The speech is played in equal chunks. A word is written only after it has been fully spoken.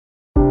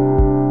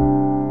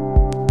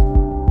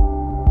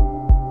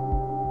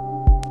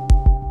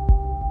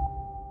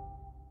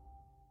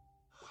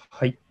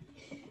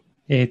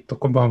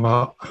こんばん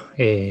は。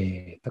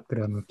タク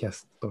ラムキャ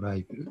ストラ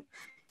イブ、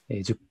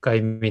10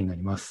回目にな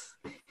ります。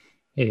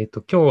今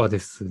日はで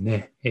す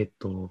ね、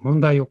問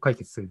題を解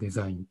決するデ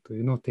ザインと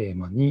いうのをテー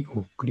マに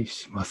お送り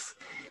します。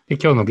で、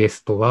今日のゲ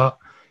ストは、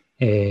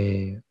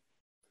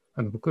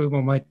僕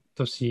も毎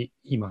年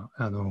今、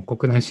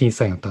国内審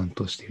査員を担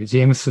当しているジ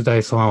ェームス・ダ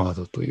イソン・アワー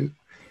ドという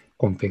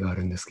コンペがあ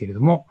るんですけれど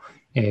も、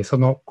そ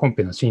のコン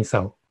ペの審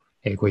査を、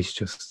ご一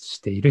緒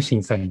している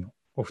審査員の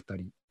お二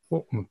人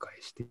をお迎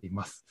えしてい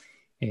ます。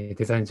デ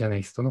ザインジャーナ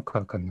リストの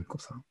川上美子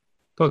さん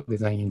とデ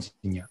ザインエンジ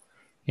ニア、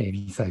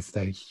Bサイズ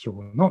代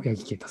表の八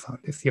木啓太さ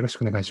んです。よろし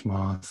くお願いし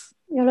ます。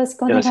よろし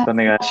くお願い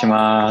し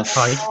ます。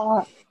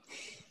は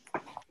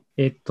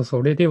い。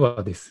それで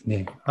はです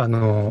ね、ジ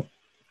ェ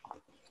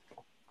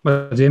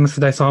ーム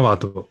ス・ダイソン・アワー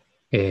ド、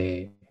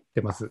で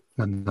まず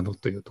何なの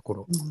というとこ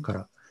ろか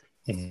ら、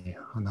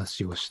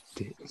話をし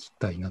ていき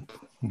たいなと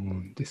思う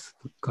んです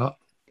が、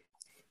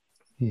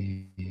ちょっ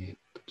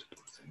と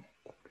ですね、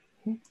こ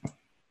れ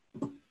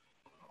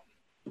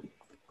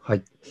は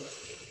い。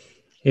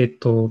ジェ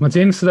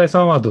ームス・ダイソ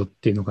ン・アワードっ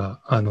ていうの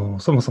が、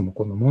そもそも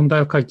この問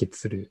題を解決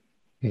する、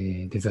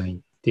デザイン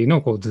っていうの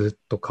をこうず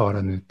っと変わ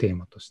らぬテー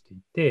マとしてい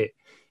て、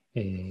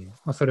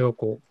それを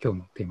こう今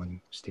日のテーマ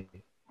にして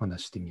お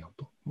話してみよう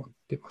と思っ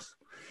ています。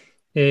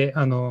で、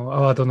ア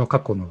ワードの過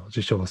去の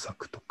受賞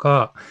作と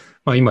か、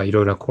今い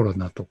ろいろコロ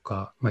ナと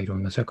か、いろ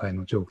んな社会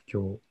の状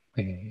況、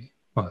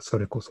そ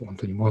れこそ本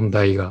当に問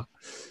題が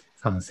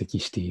山積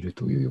している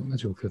というような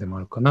状況でもあ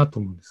るかなと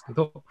思うんですけ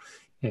ど、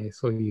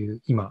そうい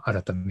う今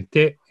改め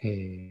て、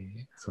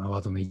そのアワ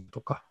ードの意義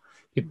とか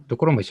いうと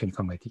ころも一緒に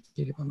考えてい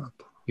ければな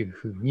という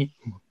ふうに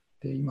思っ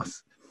ていま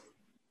す。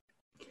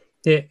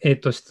で、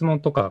質問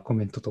とかコ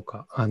メントと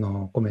か、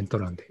コメント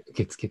欄で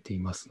受け付けてい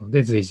ますの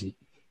で、随時、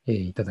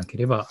いただけ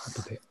れば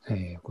後で、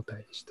お答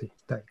えしてい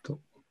きたい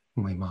と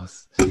思いま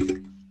す。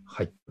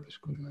はい、よろし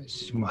くお願い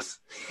しま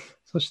す。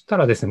そした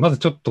らですね、まず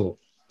ちょっと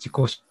自己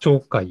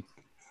紹介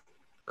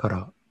か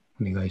ら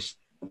お願いし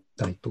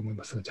たいと思い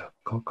ますが、じゃあ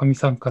川上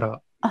さんか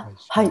らお願いしま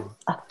す。はい。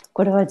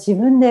これは自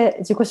分で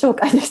自己紹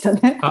介でしたね。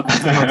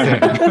すみませ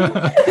ん。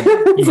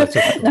今ち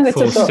ょっと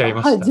そうしちゃい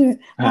まし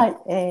た。はい。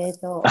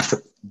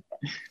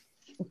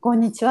こ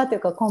んにちはという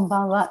かこんば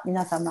んは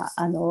皆様、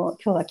今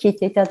日は聞い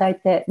ていただい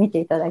て見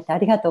ていただいてあ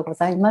りがとうご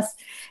ざいます。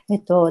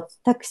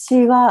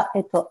私は、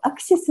ア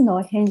クシス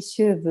の編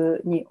集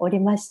部にお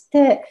りまし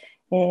て、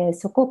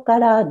そこか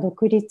ら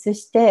独立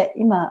して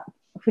今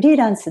フリー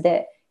ランス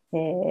で、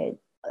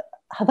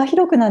幅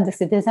広くなんで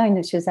すデザイン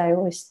の取材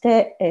をし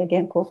て、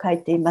原稿を書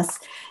いていま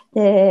す。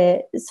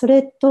でそ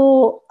れ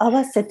と合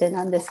わせて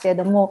なんですけれ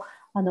ども、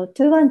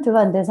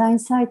2121デザイン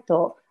サイ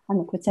ト、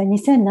こちら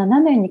2007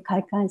年に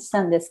開館し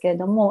たんですけれ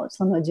ども、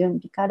その準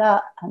備か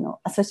ら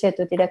アソシエイ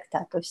トディレクタ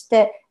ーとし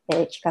て、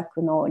企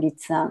画の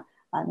立案、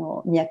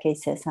三宅一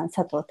生さん、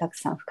佐藤拓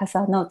さん、深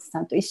澤直人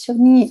さんと一緒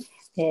に、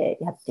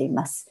やってい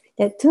ます。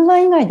で、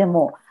21以外で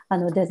も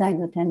デザイン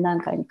の展覧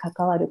会に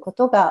関わるこ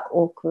とが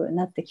多く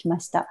なってきま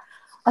した。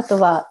あと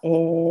は、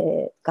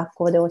学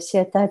校で教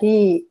えた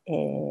り、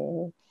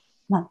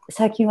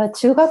最近は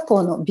中学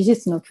校の美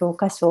術の教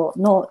科書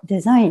のデ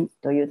ザイン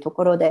というと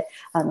ころで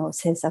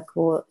制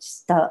作を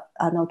した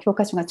教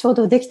科書がちょう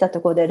どできた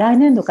ところで、来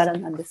年度から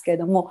なんですけれ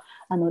ども、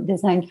デ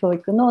ザイン教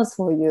育の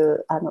そうい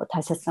う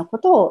大切なこ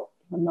とを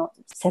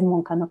専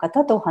門家の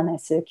方とお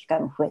話しする機会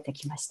も増えて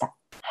きました。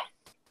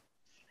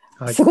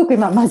はい、すごく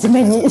今真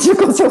面目に自己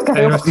紹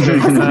介をさせて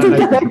い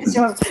ただいてし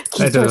まう。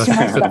緊張しま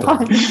した。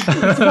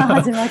一番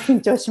初めは緊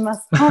張しま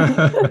す。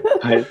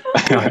はい。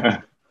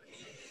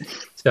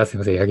じゃあすみ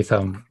ません、八木さ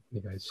ん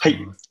お願いします。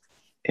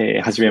は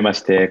い。はじめま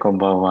して、こん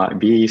ばんは。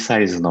B サ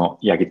イズの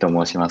八木と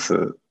申しま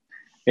す。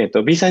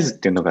B サイズっ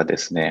ていうのがで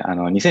すね、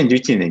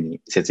2011年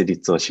に設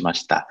立をしま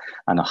した、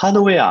ハー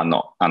ドウェア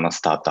の、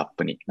スタートアッ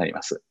プになり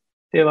ます。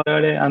で、我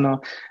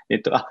々、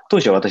当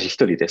初私一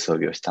人で創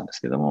業したんで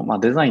すけども、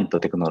デザインと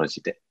テクノロ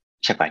ジーで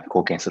社会に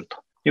貢献すると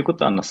いうこ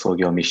とを創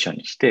業ミッション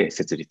にして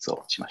設立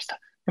をしました。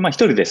で、一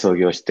人で創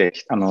業して、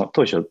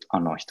当初、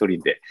一人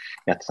で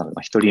やってたの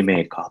が、一人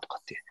メーカーとか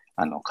っていう、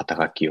肩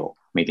書きを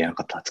メディアの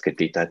方はつけ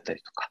ていただいた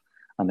りとか、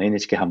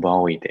NHK 半分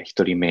青いで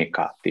一人メー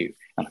カーっていう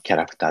キャ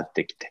ラクター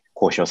できて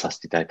交渉させ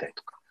ていただいたり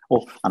とか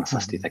をさ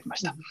せていただきま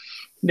した。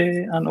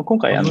で、今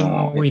回はい。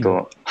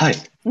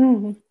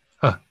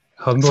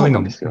半分青い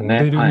のモ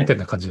デルみたい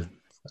な感じなんです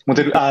か？モ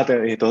デル、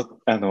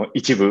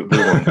一部部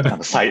分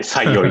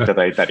採用いた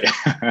だいたり。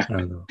あり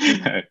がとう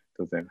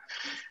ございます。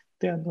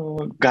で、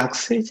学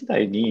生時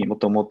代にも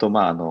ともと、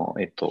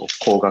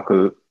工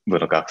学部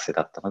の学生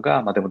だったの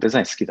が、でもデザ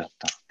イン好きだっ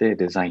たので、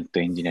デザインと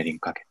エンジニアリング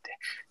かけて、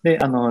で、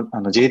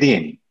JDA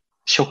に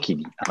初期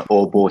に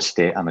応募し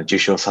て受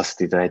賞させ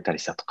ていただいたり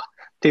したとか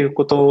っていう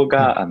こと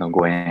が、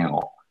ご縁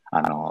を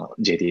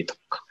JDA と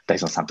かダイ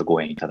ソンさんと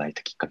ご縁いただい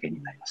たきっかけ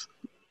になります。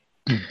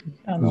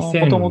も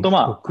ともと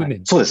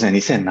そうですね、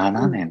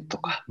2007年と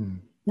か、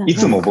い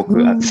つも僕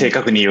は正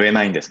確に言え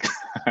ないんですけど、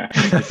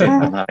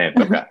2007年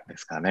とかで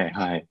すかね。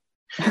はい。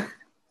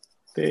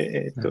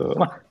で、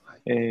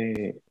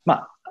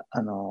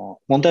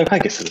問題を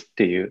解決するっ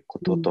ていうこ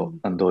とと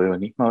同様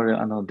に、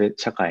で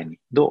社会に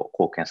どう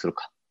貢献する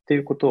かってい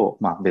うことを、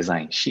デザ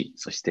インし、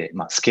そして、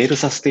スケール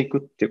させていく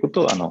っていうこ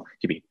とを、日々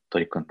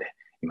取り組んで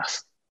いま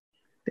す。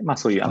で、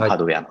そういうハー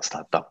ドウェアのスタ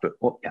ートアップ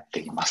をやっ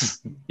ていま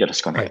す。よろ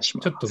しくお願いし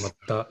ます。ちょっとま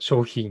た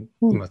商品、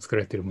今作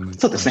られているものに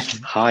そうですね。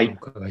はい。お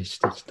伺いし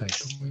ていきたいと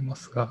思いま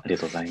すが。ありが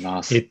とうござい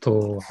ます。は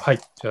い。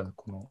じゃあ、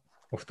この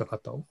お二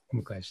方をお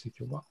迎えして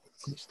今日はお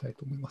送りしたい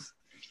と思います。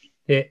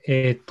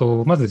で、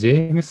まず、ジ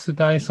ェームス・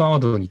ダイソン・アワー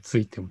ドにつ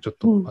いてもちょっ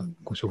と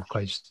ご紹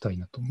介したい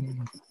なと思う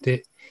の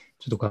で、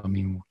ちょっと画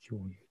面を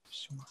共有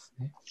します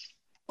ね。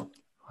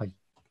はい。よ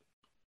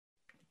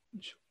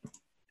いしょ。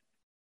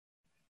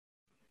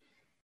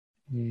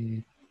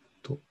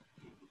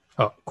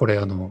これ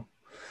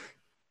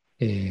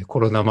コ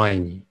ロナ前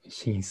に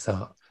審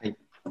査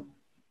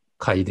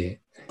会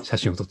で写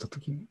真を撮ったと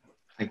きに、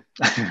はい、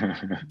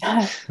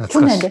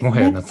懐かしい、も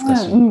はや懐か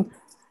しい。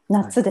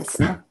夏で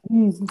すね。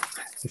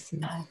です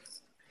ね。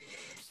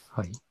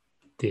はい。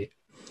で、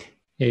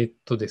で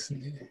す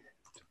ね。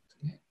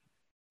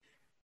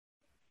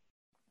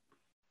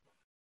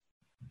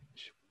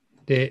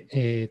で、ジ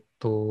ェ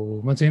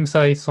ームス・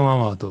アイソン・ア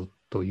ワード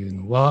という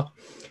のは、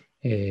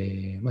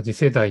次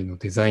世代の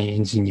デザインエ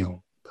ンジニア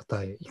を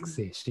称え、育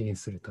成、支援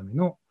するため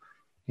の、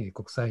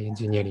国際エン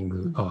ジニアリン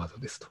グアワード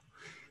ですと。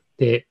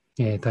で、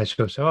対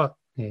象者は、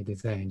デ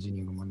ザインエンジ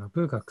ニアを学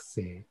ぶ学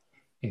生、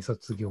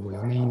卒業後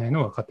4年以内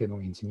の若手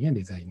のエンジニア、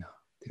デザイナ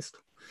ーですと。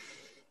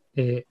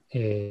で、ジ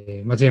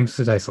ェーム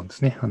ス・ダイソンで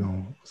すね、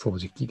掃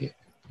除機で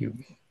有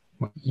名。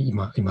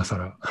今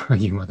更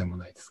言うまでも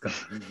ないですが、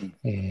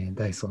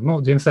ダイソン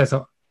のジェームス・ダイ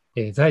ソ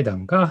ン、財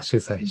団が主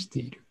催して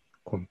いる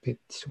コンペテ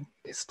ィション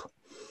ですと。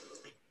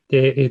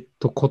で、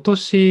今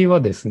年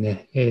はです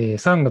ね、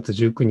3月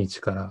19日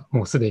から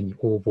もうすでに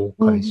応募を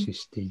開始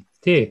してい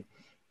て、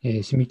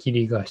締め切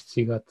りが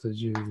7月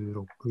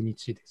16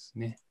日です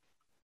ね。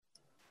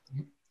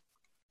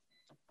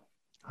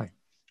はい。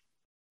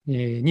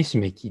に締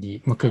め切り、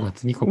9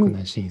月に国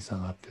内審査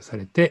が発表さ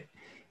れて、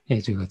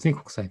10月に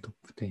国際トッ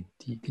プ20、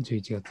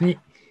11月に、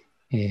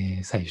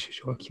最終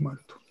賞が決ま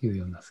るという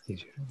ようなスケ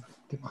ジュールになっ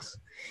ていま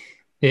す。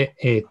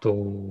で、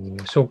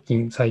賞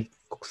金国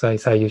際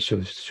最優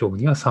秀賞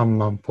には3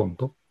万ポン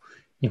ド、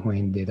日本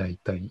円でだい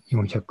たい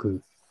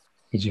420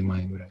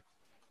万円ぐらい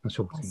の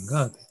賞金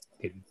が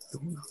出るよ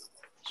うな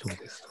賞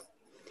ですと。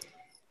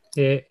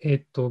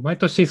で、毎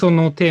年そ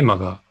のテーマ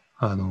が、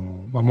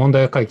問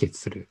題を解決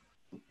する、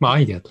ア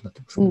イデアとなっ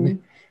てますけどね、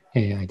ア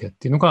イデアっ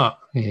ていうのが、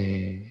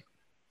変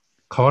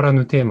わら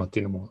ぬテーマって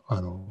いうのも、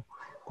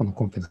この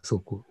コンペのすご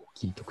く大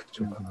きい特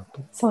徴かな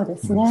と。そうで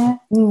す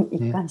ね。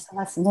一貫して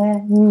ます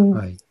ね。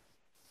はい。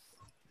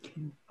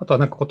あと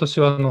は今年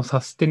はサ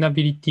ステナ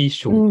ビリティ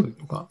賞という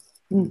のが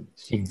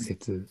新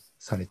設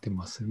されて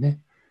ますね。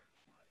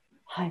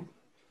はい。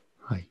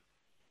はい。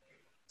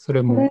そ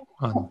れも、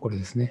これ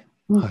ですね。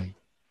はい。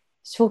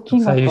賞金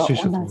額は最優秀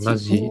賞と同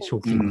じ賞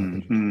金が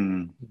出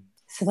る。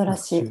素晴ら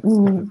しい。フ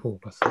ォー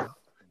カスが、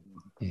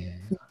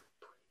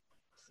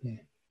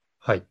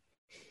はい。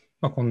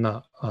こん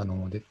な、ジ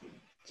ェ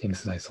ーム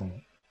ス・ダイソ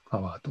ンア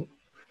ワード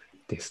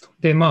ですと。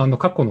で、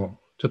過去の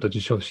ちょっと受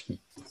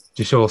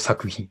賞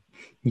作品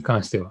に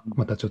関しては、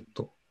またちょっ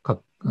と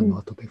後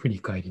で振り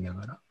返りな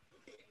がら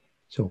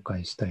紹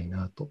介したい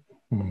なと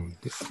思うん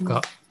です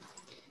が、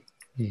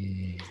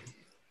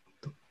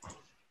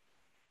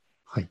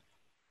はい。よ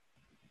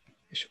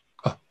いしょ。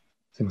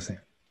すいませ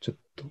ん。ちょっ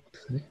とで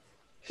すね。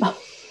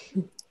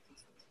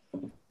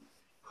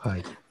は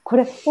い。こ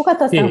れ、尾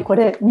形さん、こ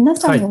れ、皆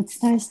さんにお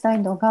伝えしたい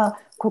のが、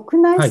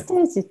国内ステ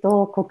ージ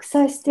と国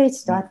際ステー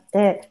ジとあっ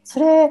て、そ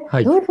れ、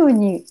どういうふう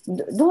に、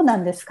どうな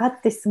んですか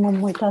って質問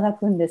もいただ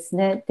くんです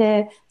ね。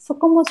で、そ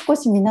こも少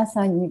し皆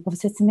さんにご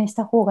説明し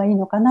た方がいい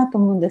のかなと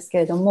思うんですけ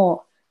れど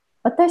も、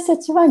私た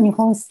ちは日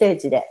本ステー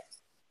ジで、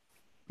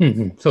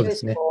そうで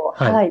すね。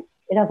はい、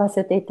選ば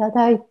せていた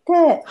だいて、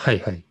はい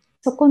はい。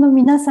そこの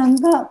皆さん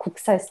が国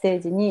際ステ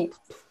ージに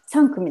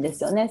3組で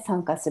すよね、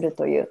参加する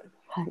という。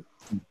はい。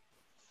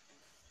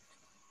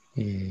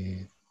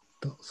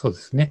そうで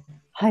すね。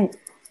はい。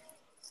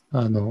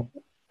今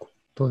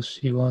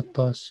年は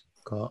確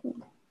か、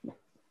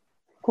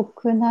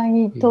国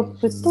内トッ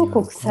プと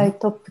国際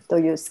トップと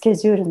いうスケ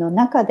ジュールの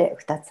中で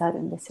2つあ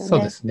るんですよね。そ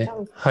うですね。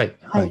はい。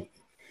はい。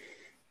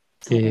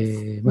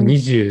で、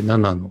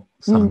27の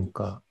参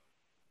加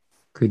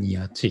国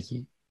や地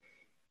域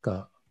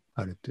が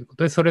あるというこ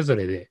とで、それぞ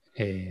れで、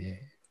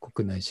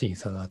国内審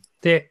査があっ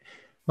て、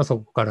そ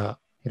こから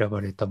選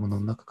ばれたもの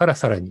の中から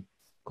さらに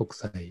国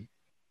際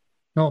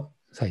の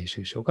最優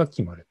秀賞が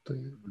決まると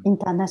いう。イン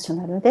ターナショ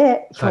ナル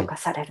で評価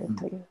される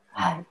という。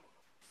はい。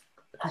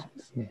はい。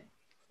ですね。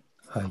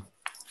はい。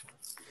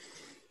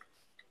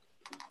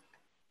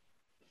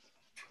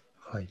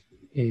はい。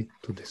で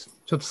すね。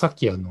ちょっとさっ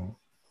き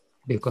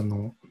霊感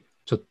の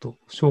ちょっと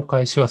紹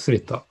介し忘れ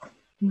た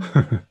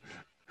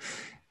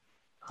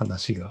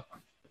話が、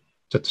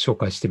ちょっと紹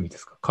介してもいいで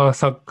すか。川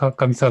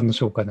上さんの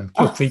紹介なので、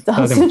今日ツイッタ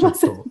ーでもちょっ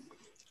と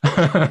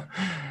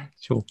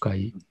紹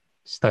介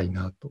したい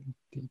なと思っ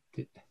てい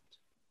て。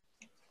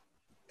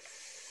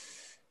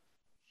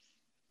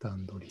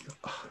段取りが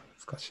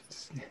難しいで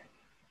すね。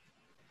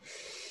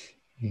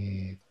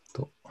えーっ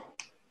と、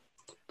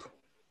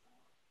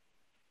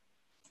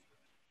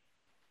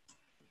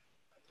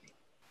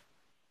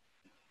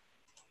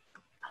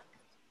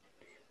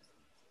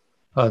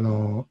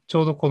ち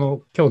ょうどこ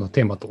の今日の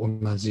テーマと同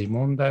じ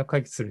問題を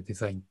解決するデ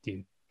ザインってい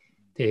う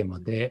テーマ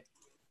で、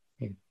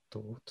ちょ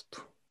っ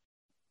と、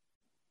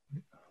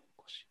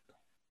おかしい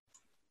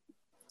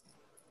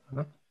か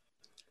な。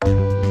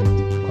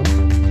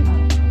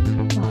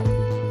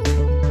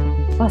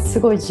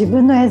すごい自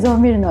分の映像を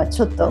見るのは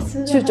ちょっと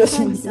躊躇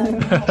しますね。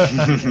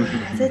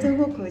風で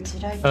動く地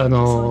雷あ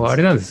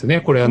れなんです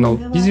ね。これ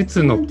美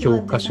術の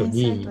教科書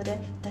に、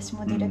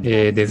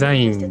デザ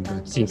インが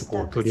きちんと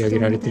こう取り上げ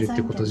られてるっ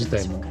てこと自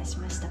体も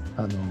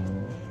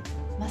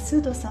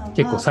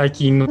結構最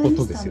近のこ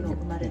とですよね。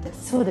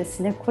そうで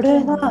すね。これ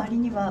は木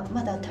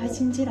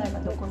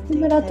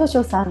村図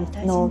書さん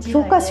の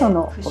教科書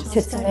の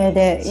説明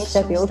でイン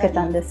タビューを受け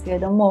たんですけれ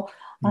ども、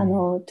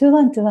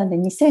2121で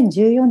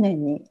2014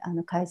年に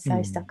開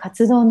催した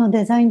活動の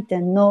デザイン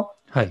展の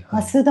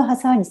マスード・ハ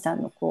サーニさ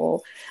んの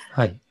こう、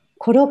はい、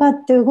転が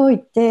って動い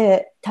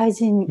て対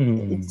人、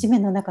地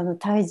面の中の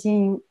対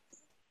人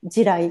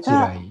地雷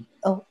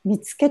を見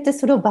つけて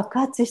それを爆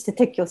発して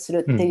撤去す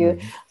るっていう、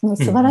素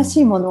晴ら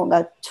しいもの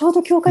がちょう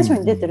ど教科書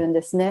に出てるん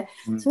ですね。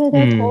それ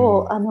で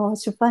こう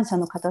出版社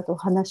の方とお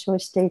話を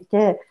してい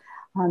て、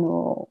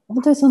本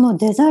当にその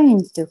デザイ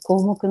ンという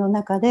項目の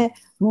中で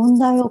問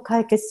題を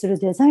解決する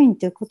デザイン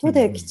ということ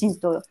できちん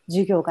と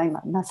授業が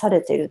今なさ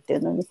れているってい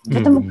うのに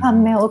とても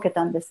感銘を受け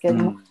たんですけれ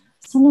ども、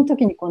その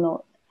時にこ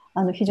の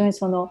非常に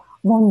その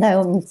問題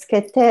を見つ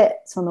け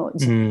てその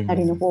自分な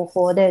りの方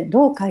法で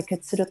どう解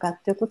決するか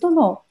ということ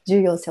の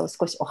重要性を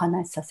少しお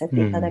話しさせ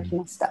ていただき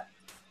ました。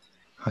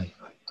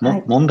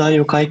問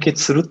題を解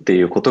決するって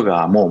いうこと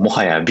がも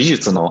はや美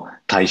術の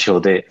対象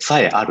で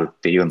さえあるっ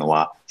ていうの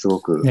はすご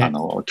く、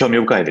興味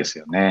深いです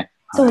よね。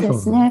そうで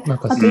すね。あ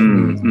と、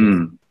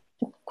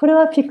これ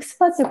はフィックス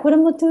パーツでこれ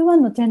も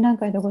21の展覧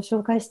会でご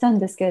紹介したん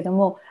ですけれど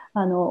も、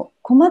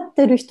困っ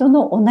てる人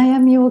のお悩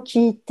みを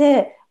聞い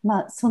て、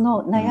そ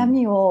の悩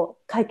みを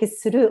解決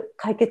する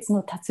解決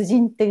の達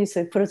人っていう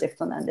そういうプロジェク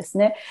トなんです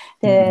ね。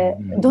で、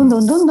どんど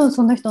ん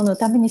その人の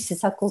ために施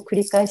策を繰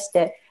り返し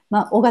て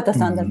尾形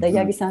さんだったり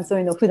八木さんそう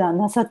いうのを普段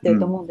なさっている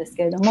と思うんです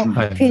けれども、フ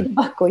ィード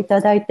バックをい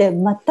ただいて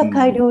また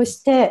改良し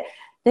て、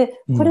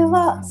でこれ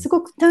はす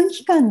ごく短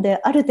期間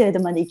である程度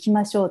まで行き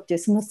ましょうっていう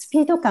そのス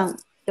ピード感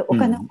でお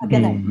金をかけ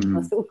ないっていうの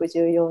はすごく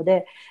重要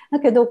で、だ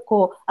けど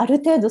こうある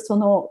程度そ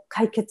の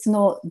解決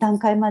の段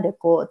階まで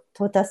こう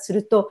到達す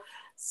ると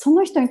そ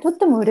の人にとっ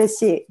ても嬉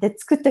しいで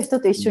作った人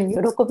と一緒に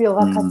喜びを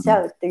分かち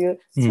合うっていう、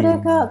それ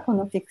がこ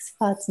のフィックス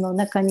パーツの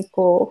中に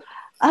こう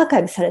アーカ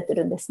イブされて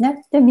るんです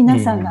ね。で皆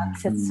さんがアク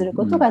セスする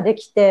ことがで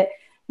きて、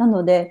な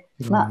ので、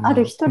あ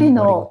る一人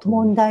の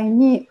問題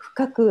に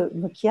深く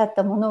向き合っ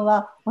たもの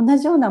は同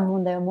じような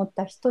問題を持っ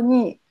た人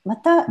にま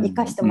た生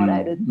かしてもら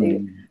えるってい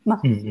う、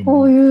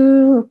こう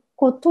いう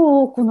こ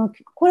とをこ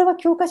れは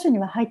教科書に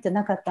は入って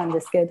なかったんで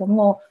すけれど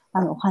も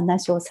お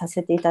話をさ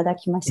せていただ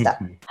きました。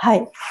は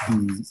い。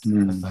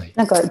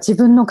なんか自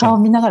分の顔を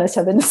見ながら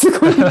喋るのす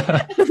ごい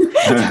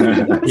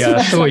い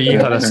やすごいいい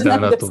話だ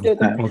なと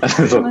思って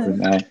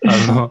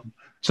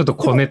ちょっと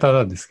小ネタ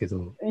なんですけ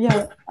ど。い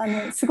や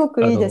すご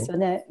くいいですよ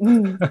ね。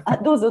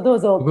どうぞどう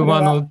ぞ。僕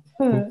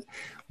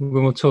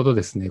もちょうど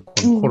ですねこ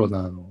のコロ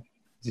ナの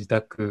自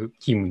宅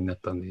勤務になっ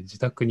たんで、自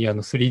宅に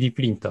3D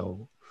プリンター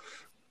を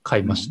買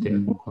いまして、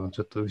この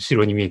ちょっと後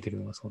ろに見えてる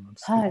のがそうなんで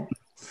す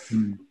け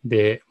ど、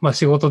で、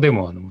仕事で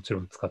ももちろ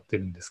ん使って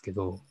るんですけ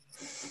ど、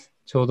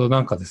ちょうどな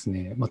んかです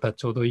ね、また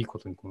ちょうどいいこ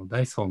とにこのダ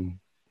イソン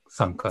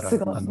さんから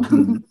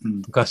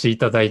昔い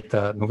ただい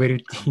たノベル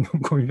ティの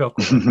ゴミ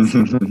箱なんで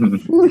すけど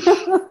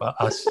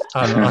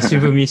足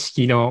踏み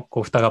式のこ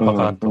う蓋がパ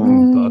カンと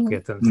開く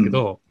やつなんですけ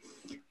ど、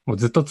もう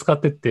ずっと使っ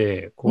て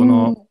て、こ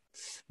の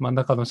真ん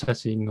中の写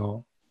真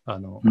の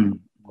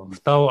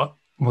蓋を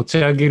持ち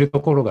上げる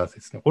ところがで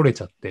すね折れ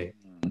ちゃって、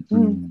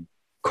踏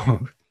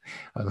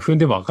ん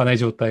でも開かない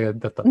状態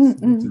だったんで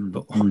すよ、ずっ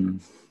と。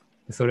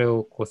それ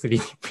をこう 3D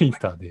プリン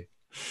ターで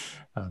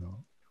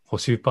補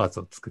修パー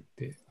ツを作っ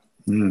て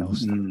直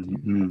したっていうフ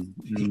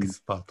ィク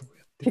スパートを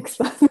やってる。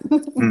素晴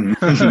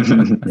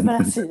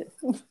らしいで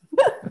す。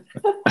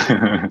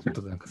ちょっ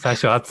となんか最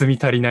初厚み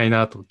足りない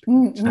なと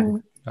思って、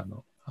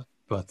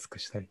分厚く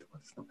したりとか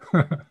ですね。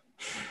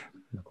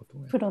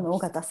プロの尾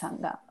形さん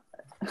が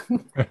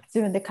自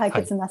分で解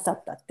決なさ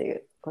ったってい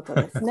うこと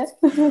ですね。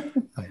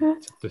はい、ちょっ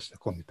とした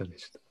小ネタで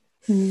した。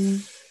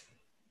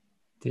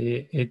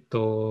で、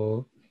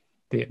そ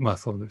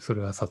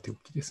れはさてお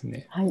きです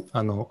ね。はい、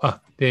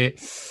で、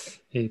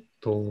ち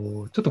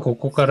ょっとこ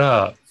こか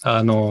ら、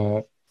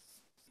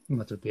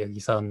今ちょっと八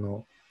木さん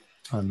の、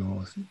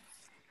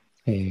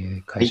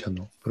会社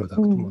のプロダ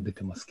クトも出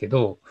てますけ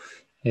ど、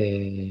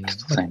今、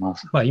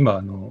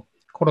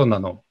コロナ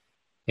の、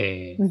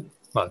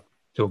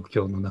状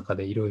況の中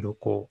でいろいろ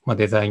こう、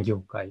デザイン業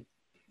界、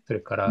それ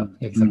から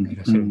八木さんがい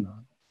らっしゃるよう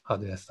なハー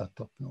ドウェアスター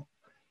トアップの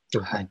業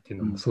界ってい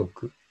うのもすご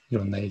くい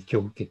ろんな影響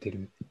を受けて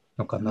る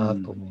のかな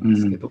と思うんで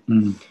すけど、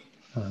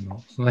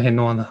その辺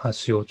のお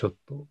話をちょっ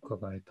と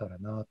伺えたら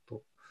な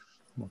と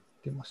思っ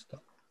てました。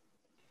ど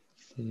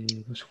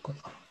うしようかな。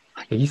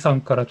八木さ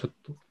んからちょっ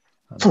と。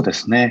そうで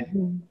すね。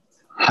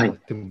はい。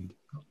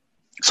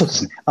そうで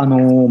すね。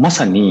ま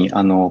さに、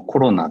コ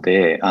ロナ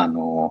で、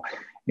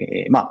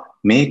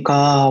メー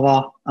カー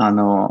は、あ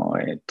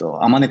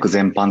まねく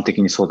全般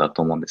的にそうだ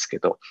と思うんですけ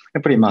ど、や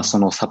っぱりそ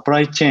のサプ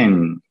ライチェー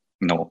ン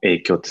の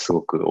影響ってす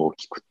ごく大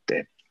きくっ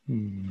て、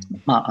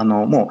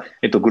も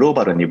う、グロー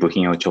バルに部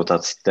品を調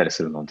達してたり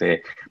するの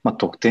で、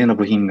特定の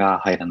部品が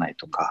入らない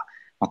とか、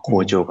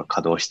工場が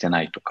稼働して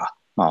ないとか、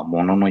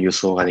物の輸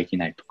送ができ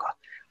ないとか、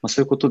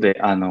そういうこと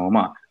で、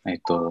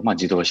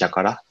自動車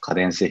から家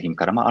電製品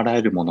から、あら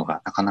ゆるもの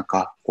がなかな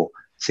か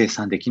生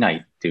産できな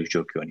いっていう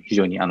状況に非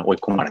常に追い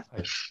込まれて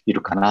い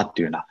るかなっ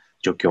ていうような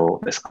状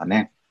況ですか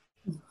ね。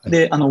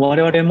で、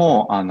我々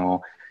も、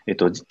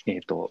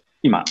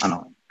今、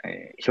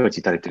表示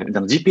いただいている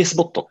GPS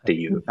ボットって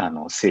いう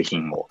製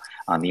品を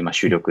今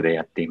主力で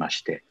やっていま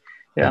して、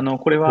で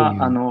これは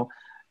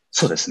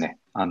そうですね、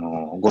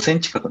5セン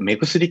チ角目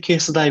薬ケー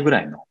ス台ぐ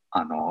らいの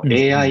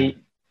AI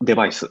デ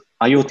バイス、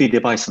IoT デ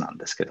バイスなん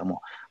ですけど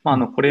も、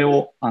これ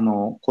を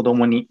子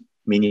供に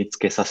身につ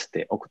けさせ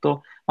ておく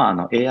と、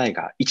AI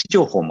が位置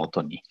情報をも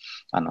とに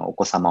お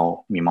子様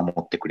を見守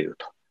ってくれる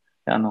と。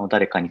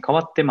誰かに代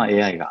わって、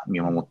AI が見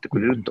守ってく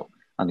れると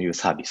いう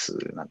サービス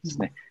なんです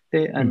ね。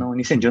で、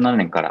2017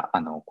年から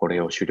こ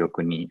れを主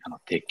力に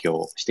提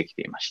供してき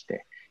ていまし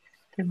て、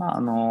で、世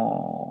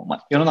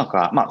の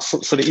中、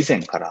それ以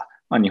前から、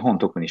日本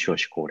特に少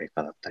子高齢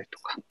化だったりと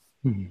か、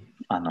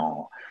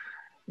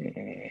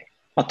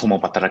共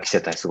働き世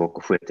帯すご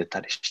く増えてた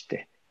りし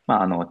て、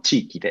地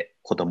域で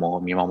子供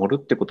を見守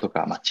るってこと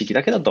が、地域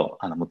だけだと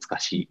難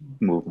しい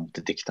ムーブも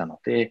出てきたの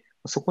で、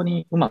そこ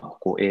にうま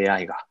く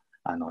AI が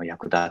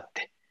役立っ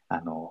て、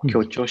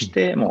強調し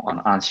て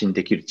も安心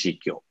できる地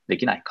域をで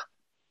きないか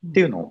って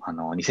いうのを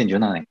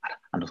2017年か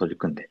ら取り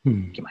組んで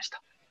きまし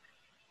た。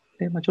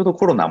でちょうど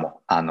コロナ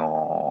も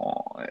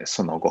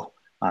その後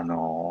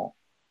こ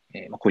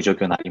ういう状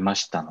況になりま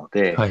したの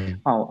で、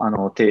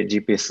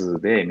GPS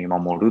で見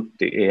守るっ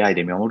ていう、AI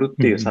で見守るっ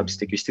ていうサービス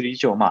提供している以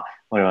上、我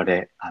々、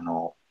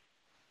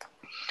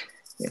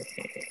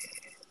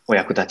お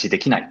役立ちで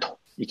きないと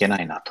いけな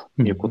いなと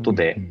いうこと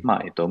で、無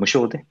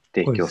償で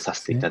提供さ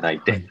せていただい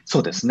て、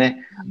そうです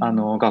ね、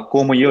学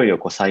校もいよいよ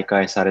再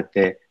開され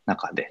て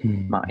中で、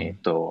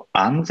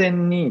安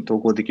全に登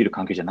校できる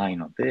環境じゃない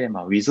ので、ウ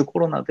ィズコ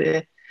ロナ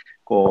で、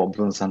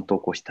分散登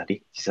校した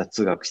り、時差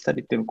通学した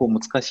りっていう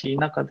難しい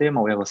中で、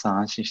親御さん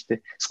安心し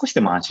て、少し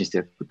でも安心して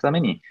いくた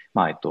めに、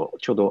ちょ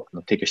うど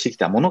提供してき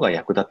たものが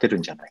役立ってる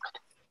んじゃないか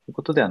という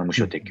ことで、無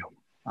償提供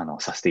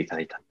させていた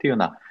だいたっていうよう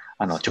な、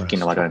直近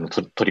の我々の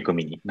取り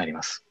組みになり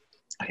ます。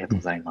ありがとう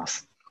ございま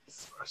す。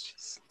素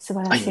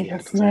晴らしいですね。ありが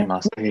とうござい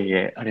ます。あり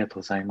がとう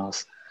ございま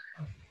す。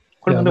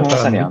これもでもま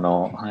さにす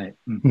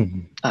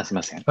み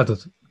ません。どう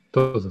ぞ。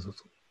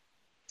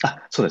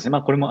そうです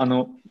ね。これも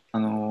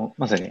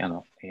まさに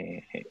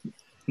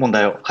問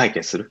題を解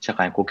決する、社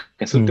会に貢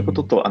献するというこ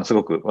とと、す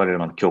ごく我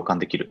々も共感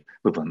できる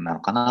部分な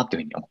のかなと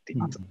いうふうに思ってい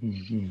ます。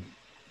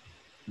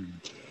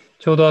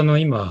ちょうど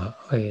今、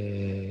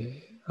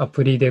ア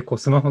プリで、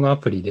スマホのア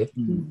プリで、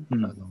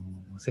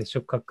接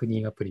触確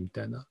認アプリみ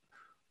たいな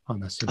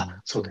話も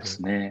そうで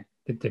すね。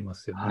出てま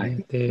すよ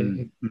ね。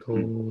で、こ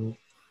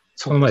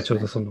の前ちょう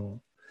ど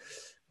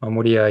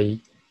守り合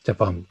いジャ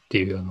パンって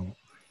いう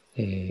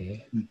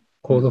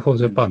コードフォー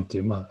ジャパンって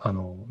いう、な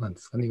んで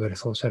すかね、いわゆる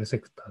ソーシャルセ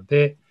クター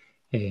で、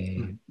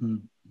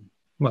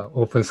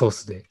オープンソー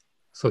スで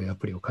そういうア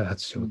プリを開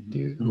発しようって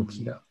いう動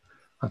きが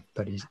あっ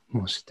たり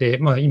もして、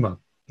今、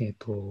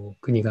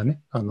国が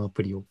ね、ア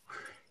プリを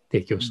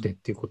提供してっ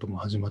ていうことも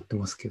始まって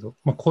ますけど、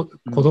子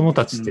供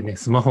たちってね、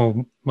スマホ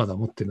をまだ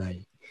持ってな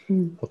い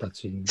子た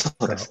ち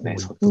が多い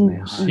と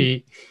思う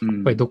し、や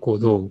っぱりどこを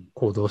どう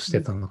行動して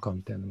たのか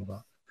みたいなの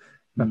が、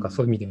なんか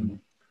そういう意味で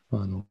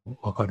も、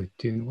わかるっ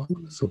ていうのは、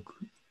すごく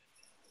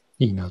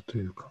いいなと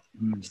いうか、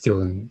必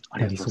要に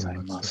なりそう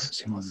な気が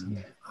します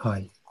ね。は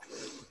い。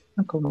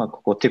なんか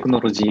テクノ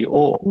ロジー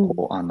を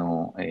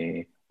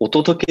お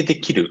届けで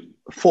きる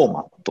フォーマ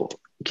ットを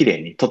きれ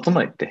いに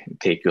整えて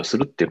提供す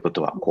るっていうこ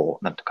とは、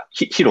なんとか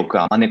広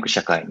くあまねく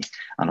社会に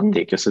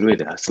提供する上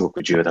ではすご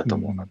く重要だと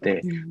思うの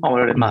で、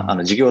我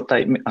々、事業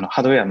体、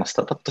ハードウェアのス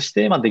タートアップとし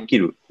てでき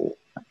る、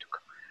なんていう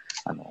か、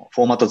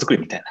フォーマット作り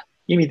みたいな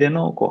意味で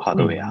のハー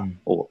ドウェア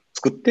を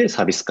作って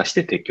サービス化し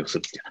て提供す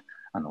るっていうよ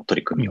うな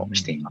取り組みを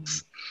していま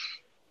す。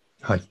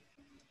はい。あり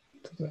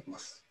がとうございま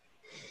す。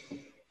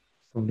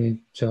それ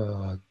じゃ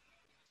あ、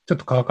ちょっ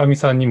と川上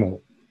さんに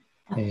も、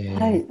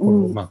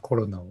コ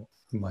ロナを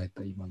踏まえ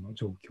た今の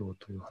状況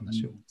という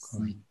話を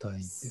伺いたいん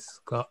で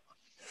すが。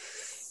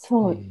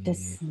そうで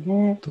す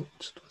ね。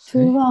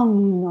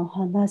2-1の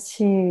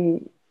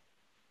話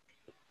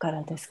か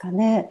らですか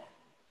ね。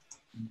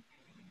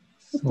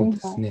そうで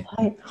すね。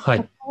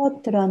関わ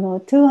ってる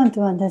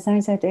2-1デザイ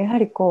ンサイト、やは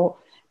り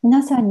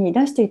皆さんにい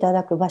らしていた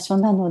だく場所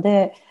なの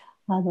で、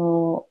や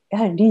は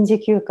り臨時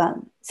休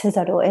館せ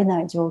ざるを得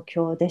ない状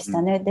況でし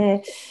たね。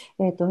で、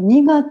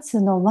2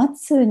月の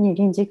末に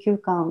臨時休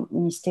館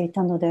にしてい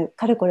たので、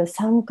かれこれ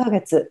3ヶ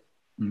月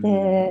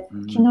で、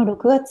昨日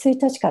6月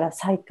1日から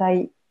再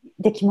開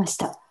できまし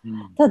た。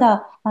た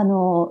だ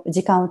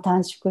時間を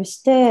短縮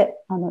して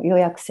予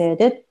約制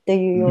でって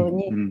いうよう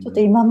に、ちょっと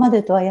今ま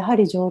でとはやは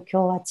り状況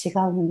は違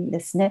うんで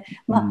すね。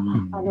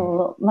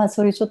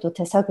そういうちょっと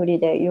手探り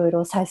でいろい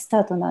ろ再ス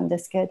タートなんで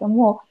すけれど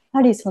も、や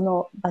はりそ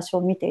の場所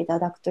を見ていた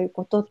だくという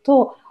こと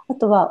と、あ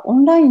とはオ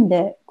ンライン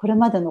でこれ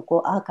までの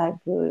アーカイ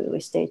ブ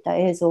していた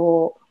映像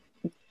を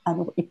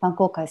一般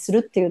公開する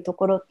っていうと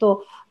ころ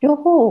と、両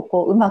方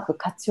をうまく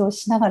活用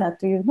しながら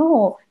という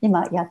のを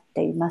今やっ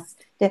ています。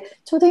で、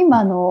ちょうど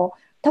今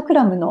タク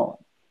ラムの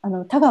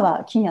田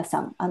川金也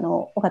さん、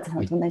尾形さ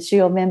んとね、主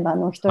要メンバー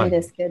の一人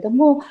ですけれど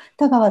も、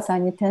田川さ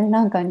んに展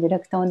覧会のディレ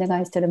クターをお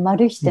願いしているマ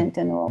ル秘展と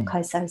いうのを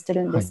開催して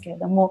るんですけれ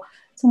ども、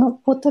その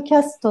ポッドキ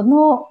ャスト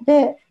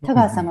で田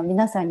川さんが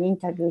皆さんにイン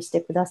タビューし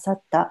てくださ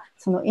った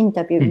そのイン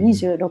タビュ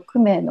ー26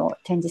名の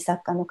展示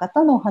作家の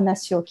方のお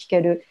話を聞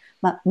ける、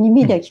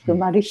耳で聞く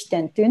マル秘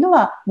展というの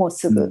はもう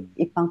すぐ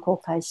一般公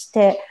開し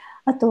て、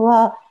あと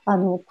は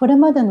これ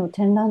までの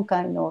展覧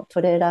会の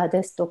トレーラー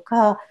ですと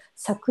か、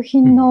作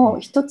品の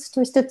一つ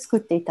として作っ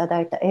ていただ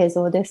いた映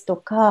像ですと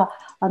か、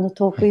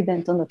トークイベ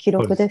ントの記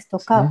録ですと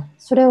か、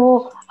それ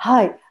を、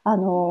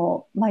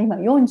今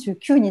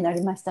49にな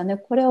りましたね。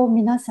これを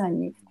皆さん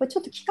に、これち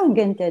ょっと期間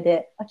限定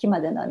で秋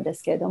までなんで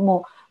すけれど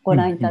も、ご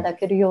覧いただ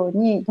けるよう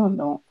にどん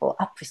どん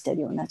アップしてい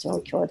るような状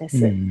況で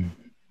す。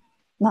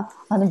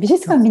美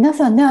術館皆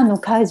さんね、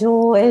会場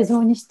を映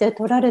像にして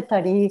撮られ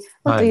たり、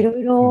あといろ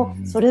いろ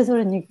それぞ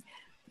れに、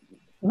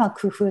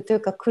工夫という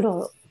か苦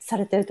労さ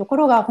れているとこ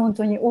ろが本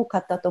当に多か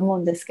ったと思う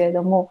んですけれ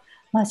ども、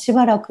し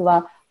ばらく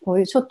はこう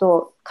いうちょっ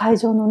と会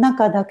場の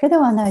中だけで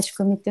はない仕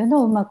組みっていう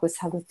のをうまく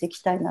探ってい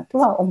きたいなと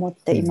は思っ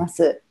ていま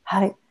す。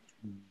はい。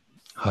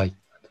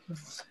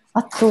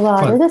あとは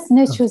あれです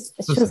ね、取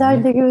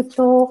材で言う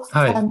と、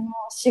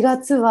4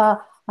月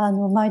は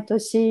毎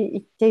年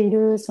行ってい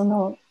るそ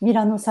のミ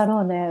ラノサロ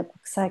ーネ国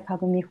際家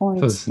具見本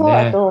市と、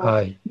あと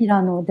ミ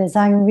ラノデ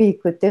ザインウィ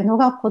ークっていうの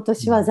が今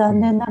年は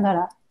残念な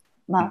が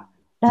ら、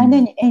来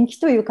年に延期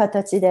という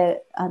形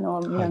で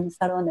ミラノ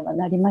サローネは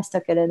なりまし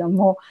たけれど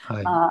も、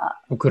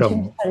僕ら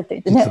も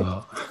実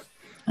は、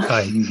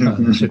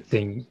出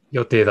展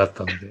予定だっ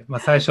たので、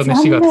最初ね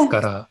4月か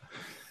ら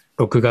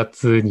6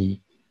月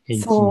に延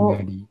期に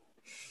なり、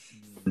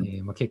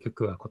結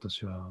局は今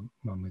年は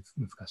難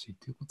しい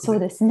ということで。そう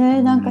です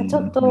ね。なんかち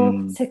ょっと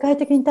世界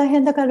的に大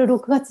変だから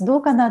6月ど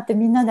うかなって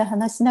みんなで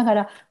話しなが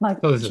ら、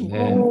希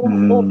望を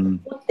持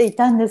ってい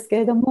たんですけ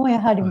れども、や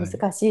はり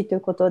難しいとい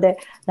うことで、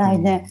来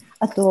年、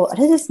あとあ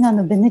れですね、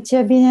ベネチ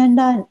アビエン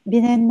ナ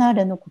ー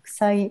レの国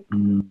際、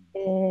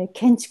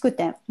建築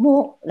展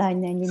も来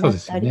年になっ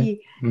た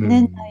り、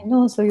年内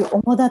のそういう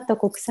主だった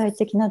国際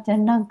的な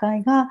展覧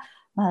会が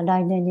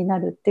来年にな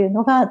るっていう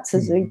のが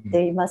続い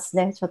ています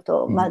ね。ちょっ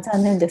と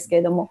残念ですけ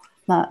れども、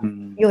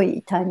良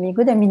いタイミン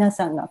グで皆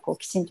さんが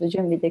きちんと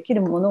準備でき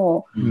るもの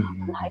を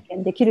拝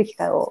見できる機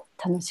会を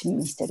楽しみ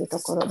にしていると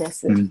ころで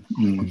す。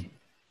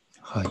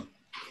はい。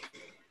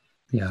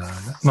いや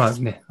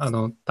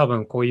多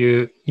分こう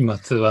いう今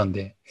2-1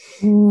で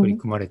取り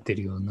組まれてい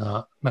るよう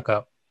な、なん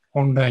か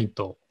オンライン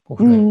とオ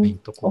フライン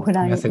と組み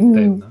合わせたよ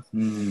うな、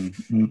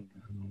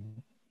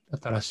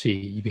新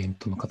しいイベン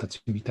トの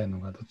形みたいな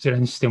のがどちら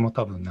にしても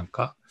多分なん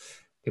か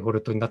デフォ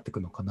ルトになってい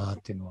くのかなっ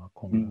ていうのは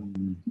今後、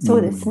そ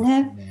うです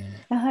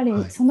ね。やはり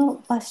そ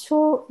の場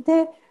所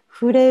で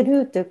触れ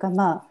るという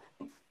か、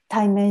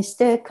対面し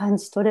て感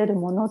じ取れる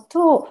もの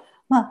と、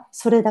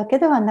それだけ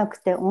ではなく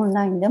てオン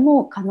ラインで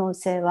も可能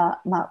性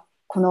は、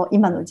この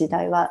今の時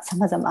代は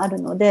様々あ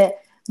るので、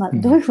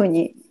どういうふう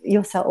に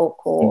良さを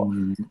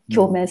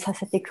共鳴さ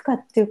せていくか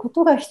っていうこ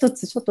とが一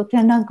つちょっと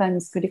展覧会の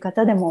作り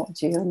方でも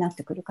重要になっ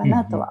てくるか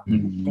なとは思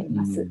ってい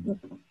ます。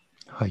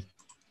はい。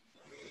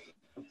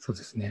そう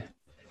ですね。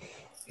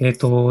で、あ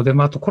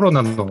とコロ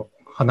ナの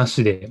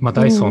話で、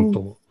ダイソン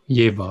と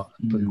いえば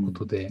というこ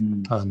とで、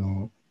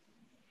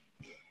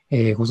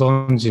ご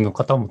存知の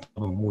方も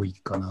多分多い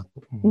かな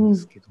と思うんで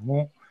すけど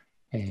も、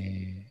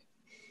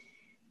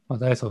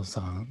ダイソ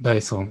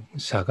ン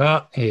社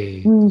が、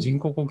人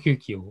工呼吸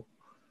器を、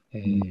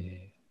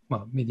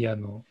メディア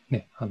の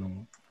ね、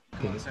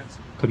で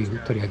取り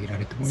上げら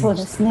れてもいました。そう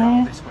です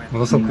ね。も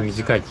のすごく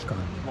短い期間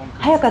で。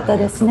早かった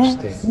ですね。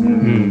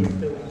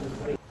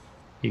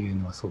いう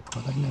のはすごく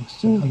話題になりま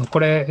した。こ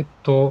れ、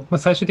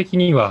最終的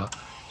には、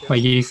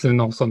イギリス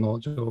のその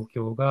状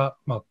況が、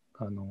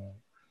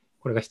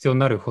これが必要に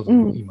なるほど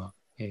の今、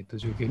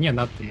状況には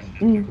なってない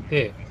ということ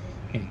で、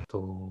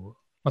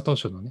当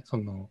初のね、そ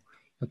の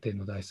予定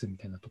の台数み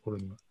たいなところ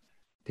には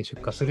で出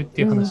荷するっ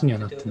ていう話には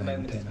なってない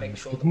みたいなんで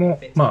すけども、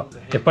や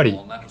っぱり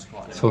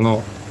そう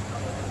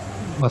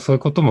いう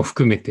ことも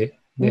含めて、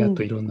であ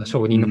といろんな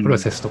承認のプロ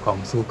セスとか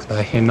もすごく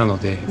大変なの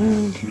で、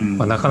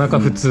なかなか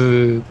普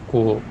通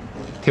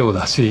手を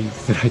出し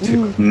づらいとい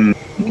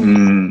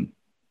うか、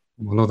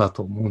ものだ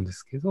と思うんで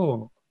すけど、や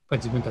っぱ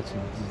り自分たち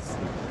の技術、や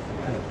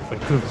っぱ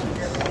り空気も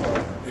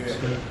し、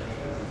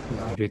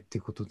やれるって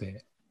いうことで、や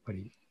っぱ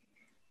り、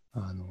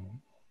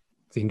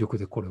全力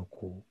でこれを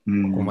ここ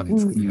まで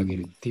作り上げ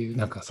るっていう、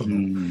なんかそ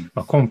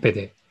の、コンペ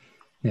で、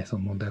ね、そ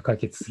の問題を解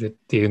決するっ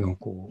ていうのを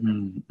こ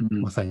う、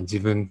まさに自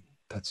分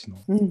たちの、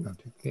なん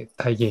ていう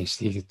か、体現し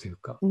ているという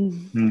か、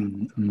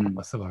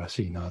素晴ら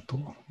しいなと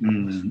思い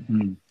ましたね。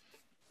なん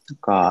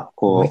か、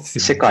こう、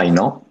世界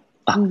の、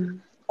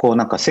こう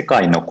なんか世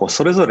界のこう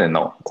それぞれ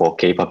のこう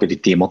ケイパビリ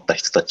ティを持った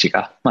人たち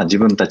が、まあ、自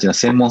分たちの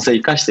専門性を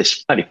生かして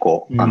しっかり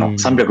こう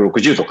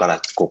360度か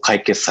らこう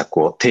解決策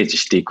を提示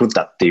していくん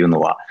だっていうの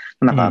は、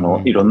なん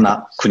かいろん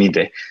な国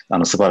で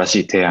素晴ら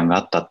しい提案が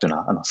あったっていう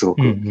のはすご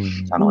く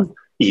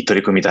いい取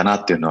り組みだな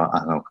っていうの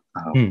は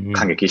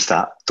感激し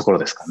たところ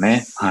ですか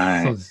ね。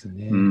はい。そうです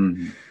ね。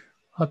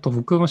あと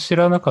僕も知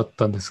らなかっ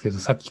たんですけど、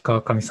さっき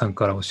川上さん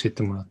から教え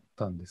てもらっ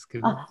たんですけ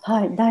ど、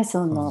はい、ダイ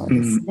ソンの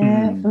です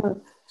ね。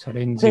チャ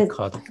レンジ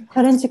カード。チ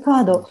ャレンジ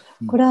カード。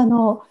これ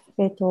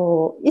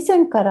以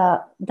前か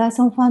らダイ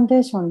ソンファンデ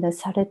ーションで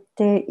され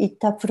てい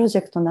たプロジ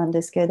ェクトなんで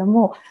すけれど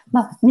も、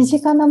身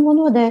近なも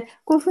ので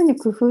こういうふうに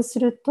工夫す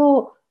る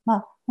と、な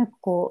んか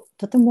こう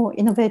とても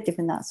イノベーティ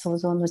ブな創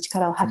造の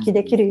力を発揮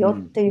できるよ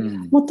ってい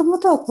う、もとも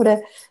とはこ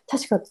れ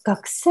確か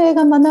学生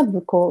が学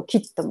ぶこうキ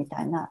ットみ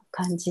たいな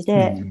感じ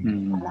で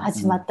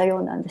始まったよ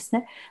うなんです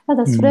ね。た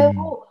だそれ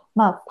を、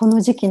こ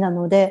の時期な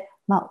ので、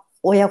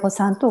親御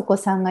さんとお子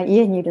さんが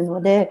家にいる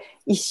ので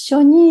一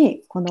緒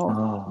にこ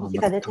の身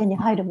近で手に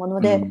入るも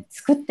ので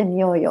作ってみ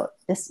ようよ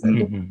です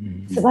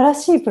素晴ら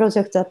しいプロジ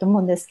ェクトだと思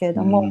うんですけれ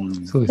ども、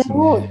それ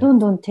をどん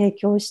どん提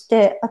供し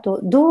て、あと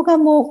動画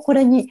もこ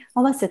れに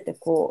合わせて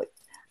こ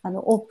う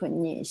オープ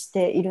ンにし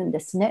ているん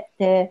ですね。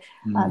で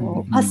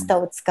パスタ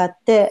を使っ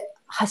て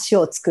箸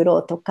を作ろ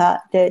うと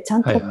かで、ちゃ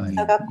んと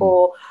下が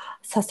こう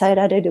支え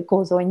られる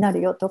構造にな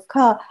るよと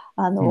か、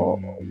も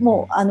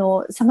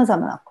うさまざ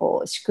まな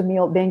こう仕組み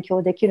を勉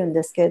強できるん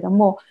ですけれど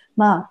も、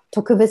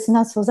特別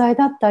な素材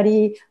だった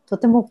りと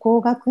ても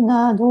高額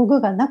な道具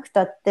がなく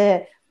たっ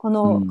てこ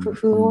の工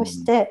夫を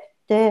して、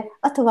で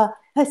あとは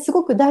す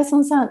ごくダイソ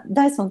ン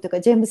というか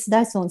ジェームス・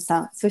ダイソンさ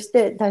ん、そし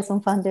てダイソン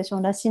ファンデーショ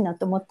ンらしいな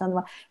と思ったの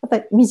は、やっぱ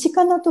り身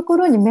近なとこ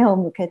ろに目を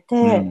向け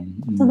て、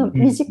その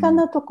身近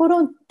なとこ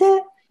ろで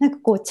なんか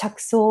こう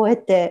着想を得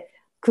て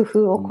工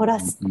夫を凝ら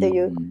すって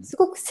いう、す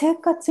ごく生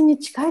活に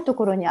近いと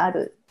ころにあ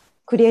る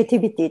クリエイティ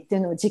ビティってい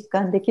うのを実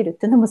感できるっ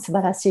ていうのも素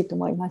晴らしいと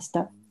思いまし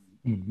た。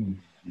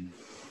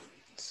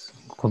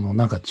この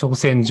なんか挑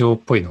戦状っ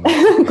ぽいのが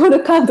こ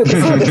のカードが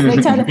そうです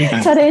ね、チ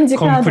ャレンジ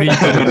カードがコンプリ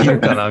ートできる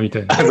かなみた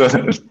いな。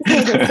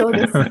そう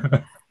です。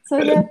そ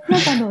れでなんか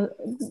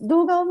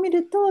動画を見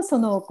ると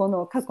こ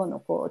の過去の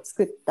こう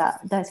作った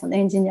ダイソンの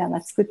エンジニア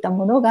が作った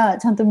ものが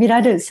ちゃんと見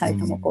られるサイ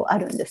トもこうあ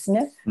るんです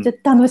ね。で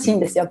楽しいん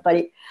ですやっぱ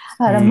り。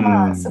だか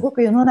らすご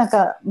く世の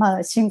中、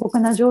深刻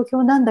な状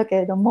況なんだけ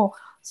れども、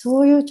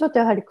そういうちょっと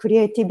やはりクリ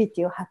エイティビ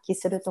ティを発揮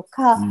すると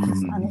か、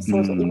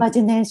イマ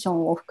ジネーショ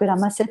ンを膨ら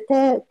ませ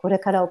てこれ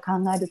からを考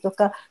えると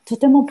か、と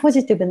てもポ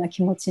ジティブな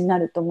気持ちにな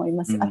ると思い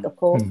ます。あと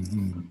こう、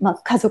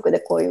家族で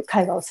こういう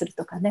会話をする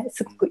とかね、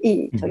すごく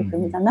いい取り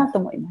組みだなと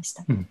思いまし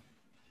た。はい、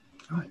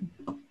あり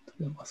がとう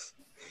ございます。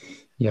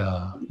い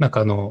やなん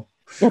か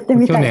やって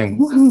みたい。去年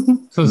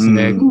そうです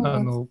ね、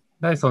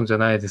ダイソンじゃ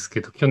ないです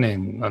けど、去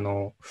年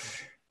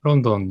ロ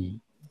ンドン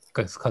に1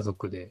ヶ月家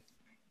族で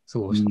過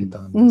ごして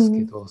たんです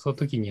けど、その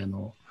時に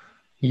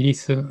イギリ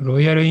スロ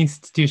イヤルインス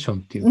ティテューション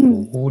ってい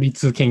う法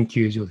律研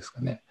究所です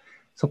かね、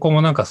そこ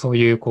もなんかそう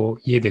いうこ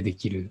う家でで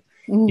きる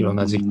いろん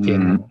な実験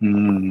の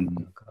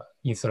なんか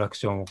インストラク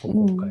ションを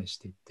公開し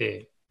てい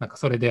て、なんか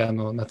それで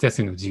夏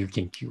休みの自由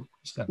研究を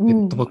したペ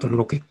ットボトル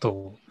ロケット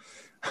を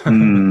ス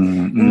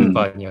ー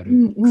パーにあ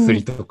る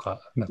薬とか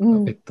なんか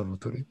ペットボ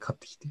トル買っ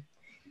てきて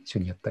一緒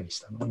にやったりし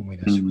たのを思い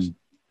出しました。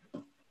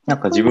なん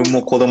か自分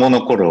も子供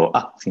の頃、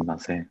すいま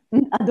せん。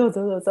どう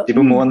ぞどうぞ。自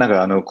分もなん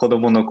か子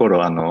供の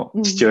頃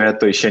父親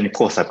と一緒に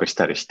工作し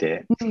たりし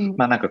て、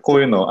なんかこ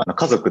ういうのを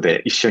家族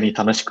で一緒に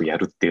楽しくや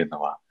るっていう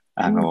のは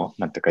な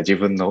んていうか自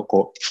分の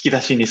こう引き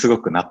出しにすご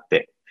くなっ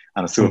て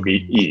すごくい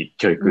い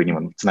教育に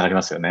もつながり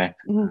ますよね。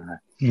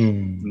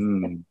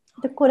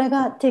でこれ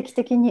が定期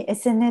的に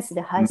SNS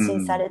で配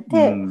信され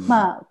て、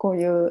こう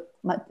いう、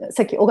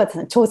さっき尾形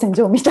さん挑戦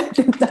状みたいっ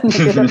て言ったんだ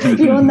け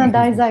どいろんな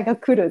題材が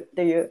来るっ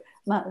ていう、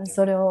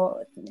それ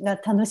が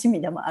楽し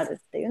みでもある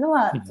っていうの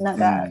はなん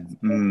か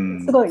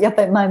すごいやっ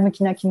ぱり前向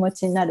きな気持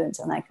ちになるん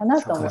じゃないかな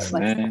と思います。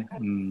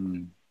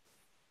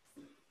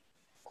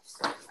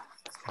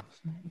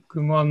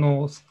僕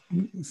も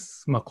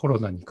コロ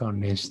ナに関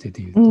連して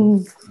でいう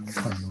と、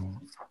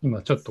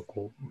今ちょっと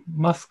こう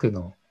マスク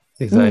の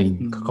デザイン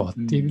に関わ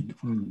っている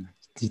のが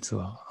実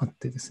はあっ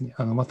てですね、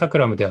タク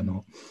ラムで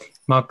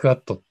マークアッ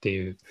トって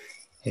いう、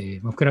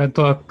クラウ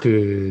ドワー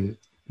ク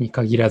に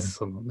限らず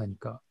何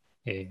か、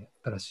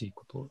新しい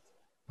こと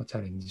をチ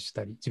ャレンジし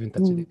たり自分た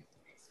ちで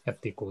やっ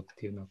ていこうっ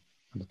ていう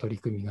取り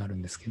組みがある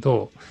んですけ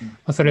ど、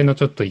それの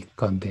ちょっと一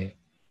環で、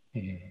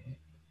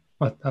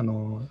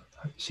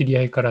知り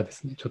合いからで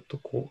すねちょっと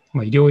こ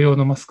う、医療用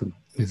のマスクの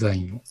デザ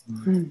インを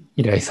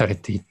依頼され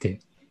ていて、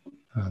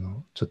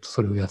ちょっと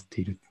それをやって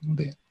いるの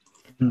で、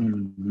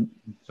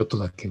ちょっと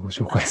だけご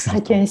紹介す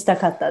ると。拝見した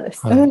かったで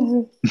す。はい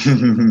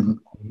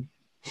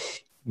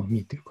今見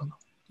えてるかな。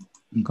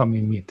画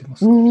面見えてま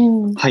す。は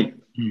い。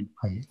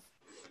はい。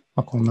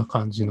こんな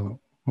感じの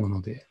も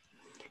ので、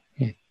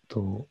医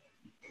療、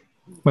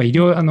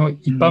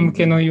一般向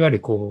けのいわゆ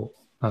る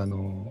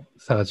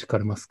サージカ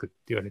ルマスクって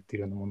言われてい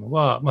るようなもの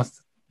は、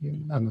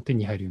手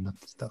に入るようになっ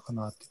てきたか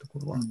なっていうとこ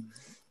ろは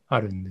あ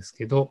るんです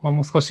けど、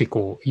もう少し医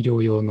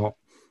療用の、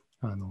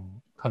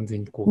完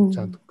全にち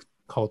ゃんと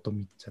顔と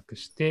密着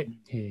して、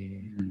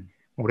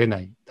折れな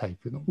いタイ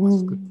プのマ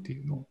スクって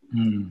いうのを、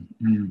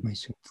一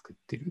緒に作っ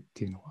てるっ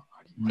ていうのが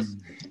あります。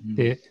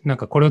で、なん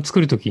かこれを作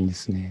るときにで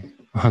すね、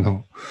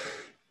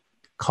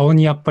顔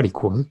にやっぱり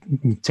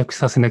密着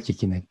させなきゃい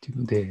けないっていう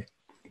ので、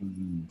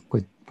こ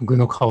れ僕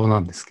の顔な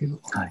んですけど、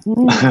こ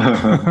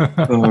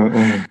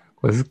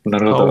れな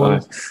るほど。顔を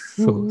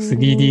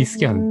3D ス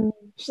キャン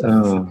した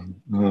んですよ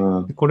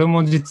ね。これ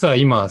も実は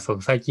今、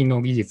最近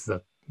の技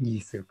術と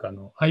いうか、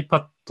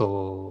iPad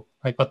Pro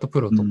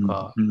と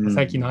か、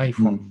最近の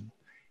iPhone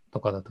と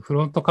かだと、フ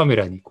ロントカメ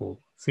ラに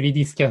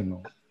3D スキャン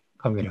の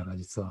カメラが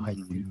実は入っ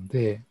ているの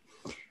で、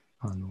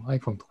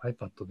iPhone とか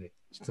iPad で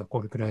実は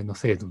これくらいの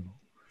精度の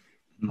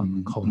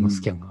顔のス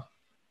キャンが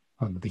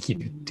でき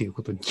るっていう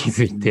ことに気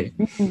づいて、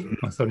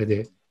それ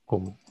で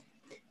こ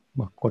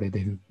れ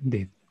で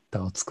デー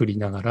タを作り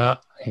なが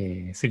ら、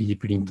3D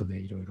プリントで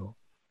いろいろ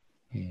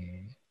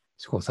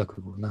試行錯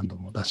誤を何度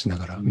も出しな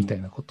がらみた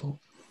いなこと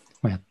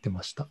をやって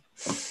ました。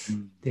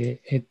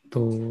で、ち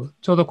ょ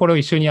うどこれを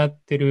一緒にやっ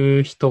て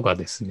る人が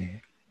です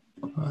ね、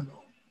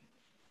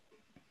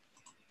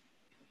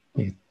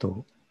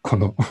こ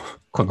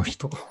の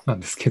人なん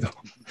ですけど、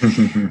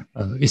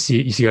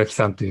石垣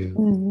さんとい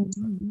う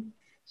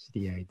知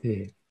り合い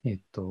で、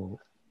ちょ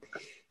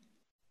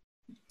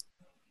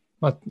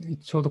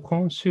うど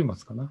今週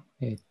末かな、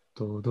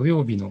土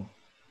曜日の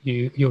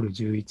夜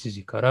11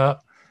時か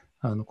ら、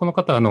この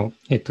方、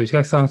石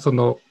垣さん、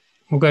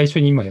僕が一緒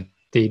に今やっ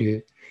てい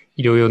る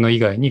医療用の以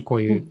外に、こ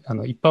ういう、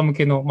一般向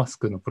けのマス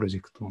クのプロジ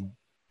ェクトも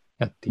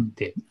やってい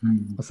て、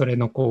それ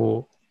の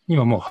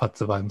今もう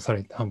販売もさ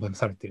れ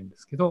てるんで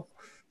すけど、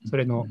そ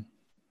れの、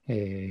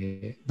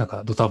なん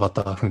かドタバ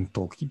タ奮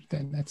闘記みた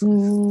いなやつが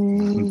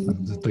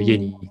ずっと家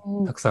に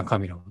たくさんカ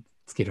メラを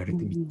つけられ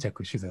て密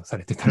着取材をさ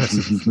れてたらしい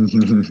です。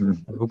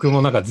僕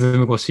もなんかズ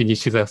ーム越しに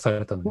取材をさ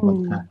れたので、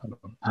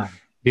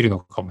出るの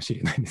かもし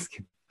れないんです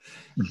けど、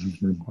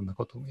こんな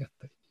こともやっ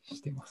たり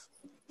してます。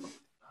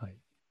はい。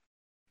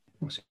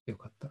もしよ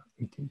かったら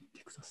見てみ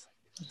てくださ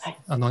い。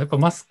やっぱ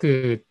マス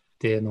クっ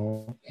てエ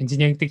ンジ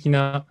ニアリング的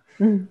な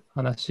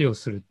話を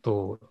する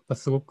と、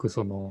すごく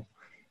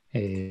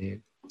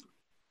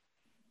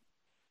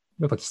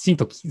やっぱきちん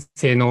と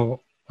性能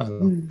を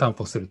担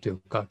保するという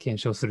か、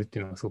検証するって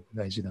いうのがすごく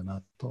大事だ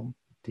なと思っ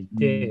てい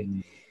て、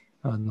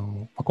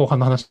後半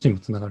の話にも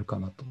つながるか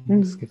なと思う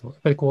んですけど、や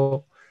っぱり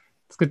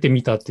作って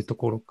みたっていうと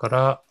ころか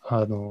ら、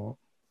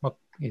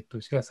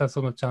石垣さん、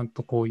ちゃん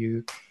とこうい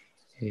う、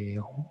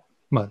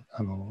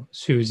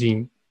集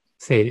塵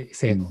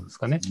性能です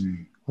かね、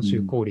補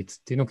修効率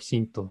っていうのをきち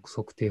んと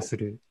測定す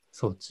る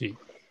装置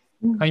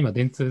が今、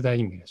電通大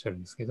にもいらっしゃる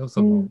んですけど、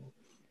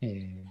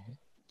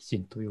きち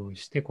んと用意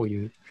して、こう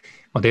いう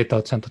データ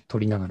をちゃんと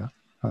取りながら、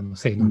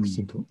性能をき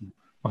ちんと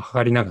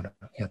測りながら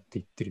やって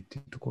いってるって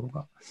いうところ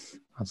が、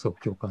すご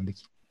く共感で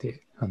き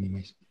て、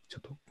今ちょ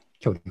っと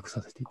協力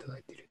させていただ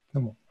いている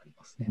のもあり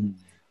ますね。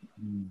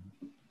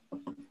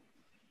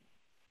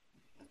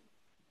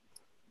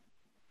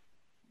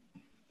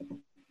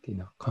っていう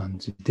ような感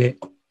じで、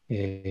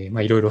い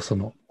ろいろ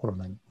コロ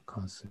ナに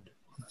関する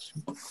話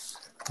も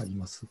あり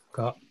ます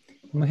が、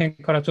この辺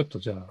からちょっと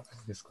じゃあ、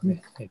あれですか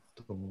ね、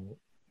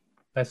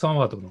ダイソンア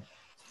ワードの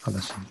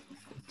話に移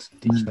っ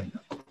ていきたいな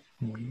と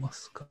思いま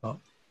すが、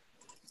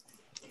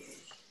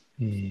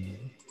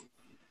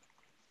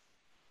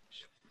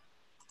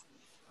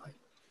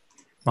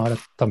改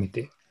め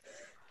て、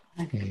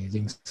ジェ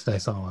ームス・ダ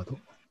イソンアワード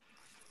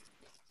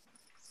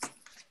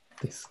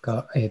です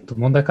が、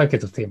問題解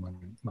決をテーマに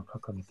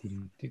掲げてい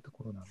るというと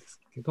ころなんです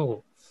け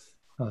ど、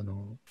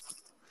今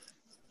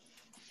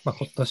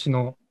年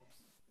の、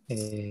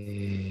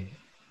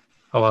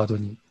アワード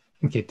に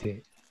向け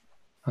て、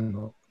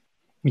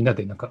みんな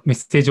でなんかメッ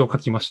セージを書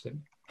きましたよ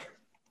ね。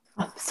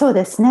そう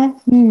ですね。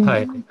は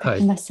い。書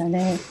きました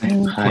ね。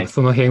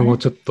その辺を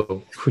ちょっ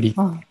と振り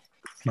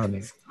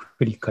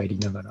返り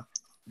ながら、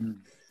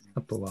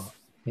あとは、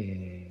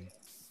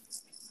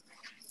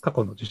過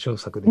去の受賞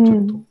作でち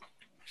ょっと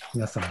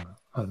皆さんが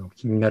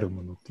気になる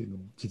ものっていうのを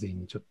事前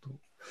にちょっと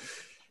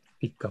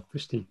ピックアップ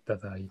していた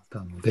だい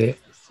たので、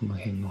その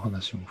辺の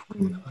話も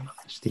含めながら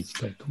していき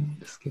たいと思うん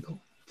ですけど、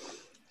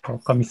川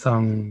上さ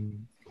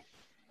ん、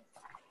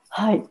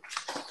はい。い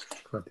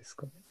かがです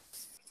かね。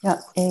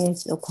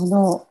こ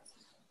の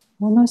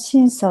もの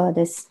審査は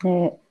です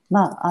ね、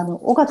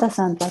尾形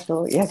さんとあ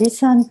と八木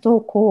さん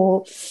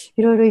と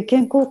いろいろ意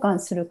見交換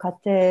する過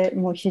程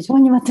も非常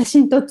に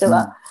私にとって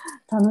は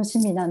楽し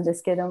みなんで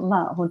すけど、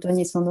本当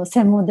に専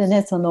門でね、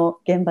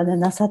現場で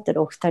なさって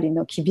るお二人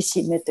の厳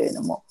しい目という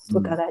のも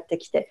伺えて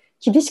きて、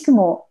厳しく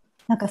も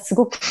なんかす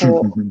ごく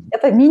こうや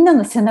っぱりみんな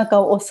の背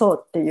中を押そ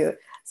うっていう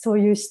そう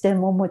いう視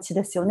点もお持ち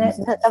ですよね。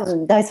多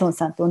分ダイソン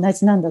さんと同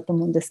じなんだと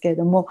思うんですけれ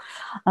ども、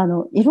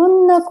いろ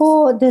んな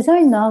こうデザ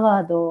インのア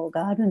ワード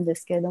があるんで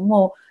すけれど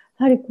も、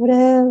やはりこ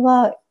れ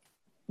は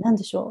何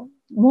でしょ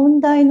う、問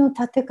題の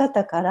立て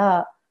方か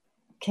ら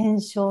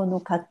検証の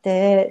過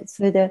程、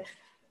それで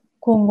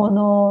今後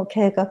の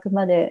計画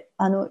まで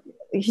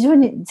非常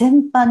に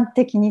全般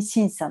的に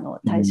審査の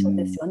対象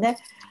ですよね。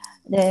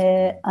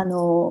で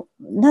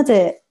な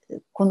ぜ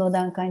この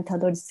段階にた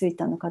どり着い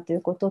たのかとい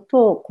うこと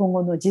と、今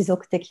後の持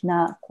続的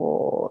な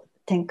こう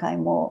展開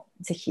も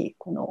ぜひ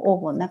この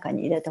応募の中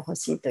に入れてほ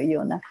しいという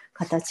ような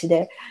形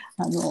で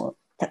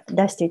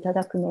出していた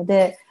だくの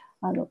で、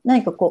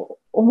何かこ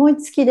う思い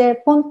つきで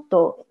ポン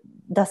と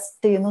出すっ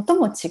ていうのと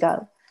も違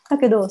う。だ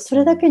けどそ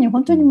れだけに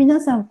本当に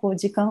皆さんこう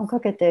時間をか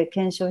けて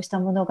検証し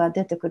たものが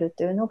出てくる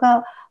というの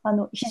が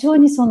非常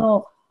にそ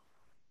の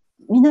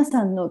皆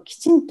さんのき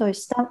ちんと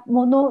した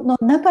ものの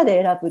中で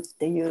選ぶっ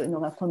ていうの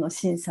がこの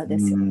審査で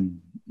すよ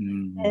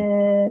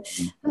ね。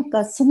なん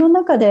かその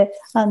中で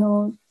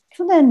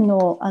去年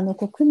の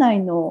国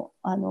内の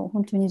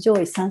本当に上位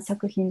3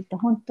作品って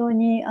本当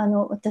に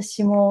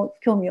私も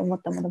興味を持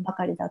ったものば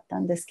かりだった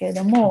んですけれ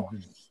ども、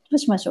どう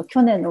しましょう、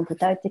去年の具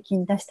体的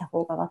に出した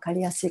方が分か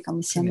りやすいか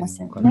もしれま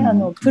せんね。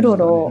プロ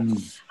ロ、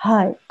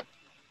はい。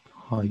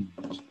はい。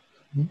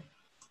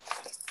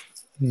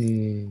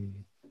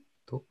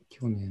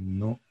去年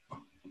の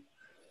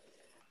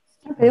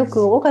なんかよ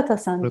く尾形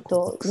さん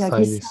と八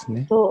木さ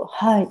んと、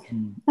はい、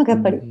なんかや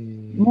っぱり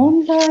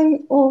問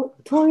題を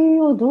問い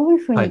をどういう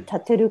ふうに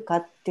立てるか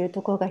っていう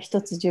ところが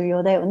一つ重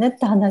要だよねっ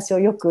て話を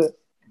よく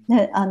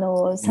ね、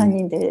3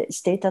人で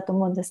していたと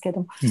思うんですけど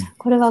も、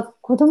これは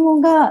子ど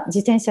もが自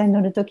転車に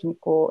乗るときに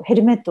こうヘ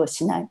ルメットを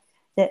しない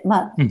で、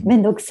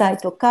面倒くさい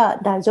とか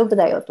大丈夫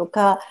だよと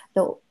か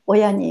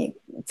親に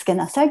つけ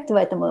なさいって言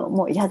われても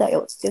もう嫌だ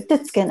よって言って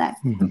つけない。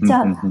じ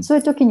ゃあそう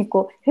いう時に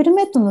こうヘル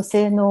メットの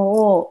性能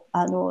を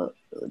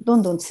ど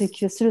んどん追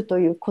求すると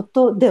いうこ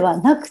とでは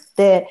なく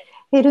て、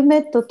ヘルメ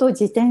ットと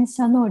自転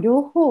車の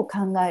両方を考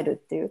え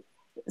るっていう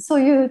そ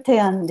ういう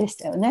提案でし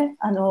たよね。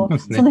そ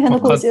の辺の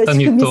こう仕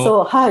組み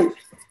そう、はい。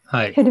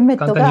はい、ヘルメッ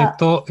トが簡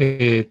単に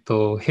言う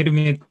と、ヘル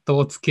メット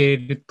をつけ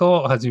る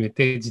と初め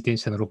て自転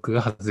車のロック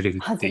が外れる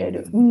ってい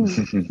う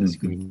仕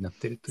組みになっ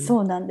ているという。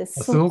そうなんで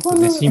す。すごく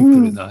ね、シンプ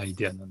ルなアイ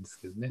デアなんです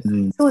けどね。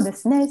そうで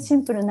すね、シ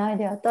ンプルなアイ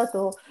デアと、あ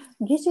と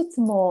技術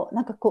も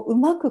なんかこうう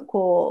まく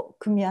こう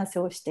組み合わせ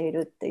をしてい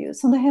るっていう、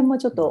その辺も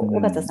ちょっと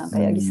尾形さんか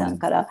八木さん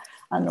から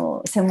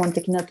専門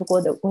的なとこ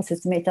ろでご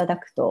説明いただ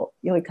くと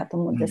良いかと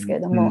思うんですけ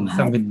れども。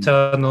めっち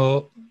ゃ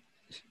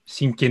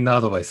真剣な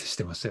アドバイスし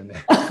てましたよね。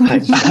は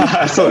い、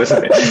そうです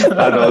ね。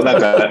なん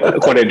か、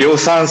これ量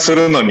産す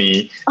るの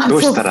にど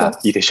うしたら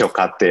いいでしょう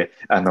かって、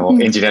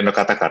エンジニアの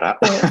方から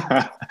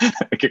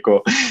結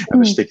構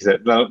指摘され、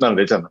なの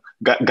で、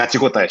ガチ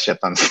答えしちゃっ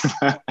たんです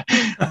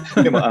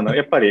けど。でも、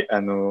やっぱり、な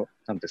ん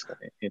ですか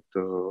ね、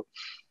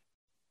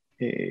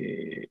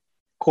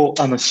こ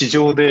う、市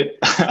場で、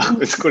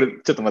これ、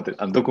ちょっと待っ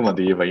て、どこま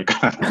で言えばいい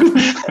か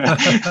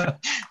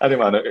な。で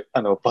も、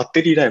バッ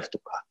テリーライフと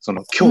か、そ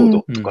の強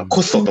度とか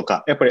コストと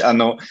か、やっぱり、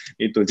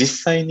実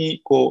際に、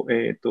こ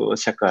う、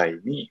社会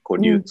に、こ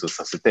う、流通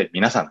させて、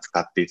皆さん使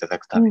っていただ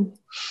くために、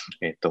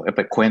やっ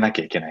ぱり超えな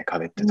きゃいけない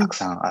壁ってたく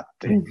さんあっ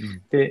て、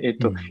で、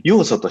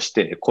要素とし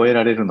て超え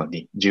られるの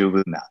に十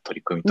分な取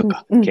り組みと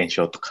か、検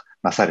証とか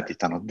なされてい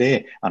たの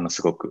で、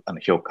すごく、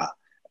評価、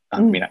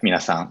皆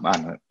さ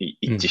ん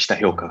一致した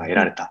評価が得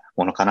られた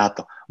ものかな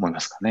と思いま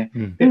すかね。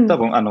で、多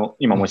分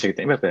今申し上げ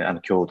たやっぱり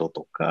強度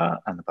と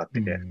かバッテ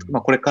リーライフと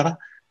か、これから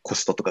コ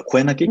ストとか超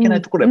えなきゃいけな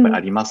いところはやっぱ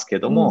りありますけ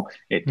ども、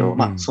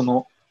そ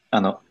の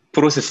プ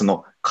ロセス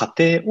の過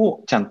程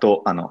をちゃん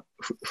と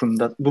踏ん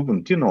だ部分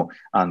っていうのを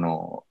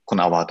こ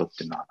のアワードっ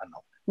ていうのは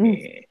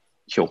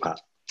評価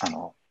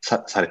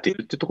されてい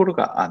るっていうところ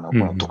がこ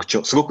の特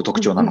徴、すごく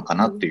特徴なのか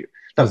なっていう。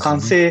だから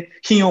完成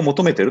品を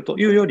求めていると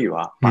いうより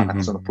は、なん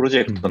かそのプロジ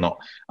ェクトの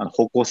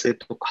方向性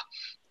とか、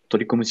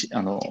取り組む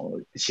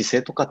姿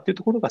勢とかっていう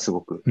ところがす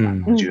ごく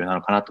重要な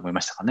のかなと思い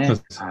ましたかね。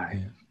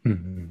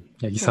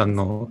八木さん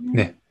の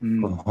ね、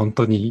本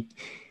当に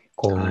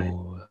こ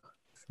う、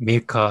メ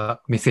ー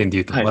カー目線で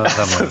言うと、まだま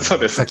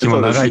だ先も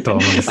長いとは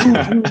思うんですけ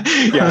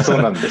ど。いや、そ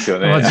うなんですよ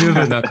ね。十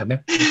分なんか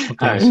ね、ポ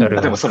テンシャル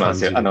な感じ。でもそうなんで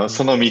すよ。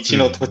その道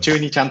の途中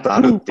にちゃんと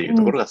あるっていう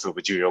ところがすご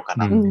く重要か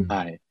な。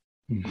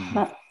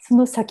そ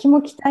の先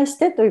も期待し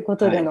てというこ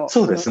とでの、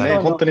そうですね、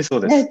本当にそ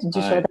うです。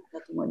受賞だった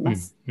と思いま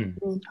す。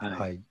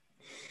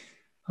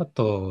あ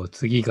と、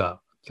次が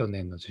去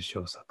年の受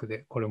賞作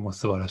で、これも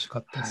素晴らしか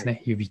ったです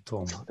ね。指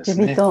トーン。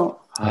指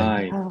ト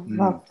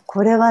ーン。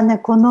これはね、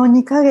この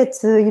2ヶ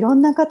月、いろ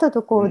んな方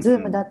とこう、ズー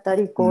ムだった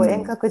り、こう、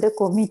遠隔で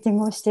こう、ミーティン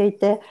グをしてい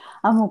て、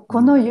もう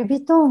この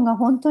指トーンが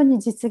本当に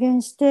実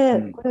現し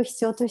て、これを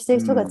必要としてい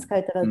る人が使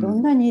えたらど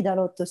んなにいいだ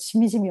ろうとし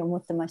みじみ思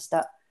ってまし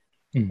た。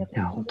い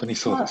や、本当に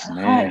そうです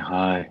ね。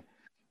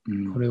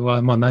これ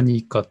はまあ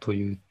何かと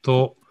いう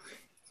と、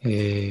こ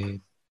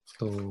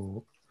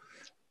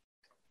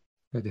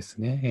れです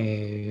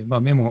ね、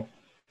メモ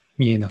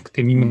見えなく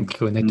て耳も聞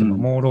こえないという、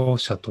盲ろう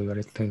者と言わ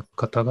れている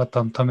方々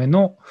のため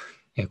の、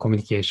コミ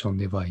ュニケーション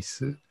デバイ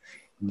ス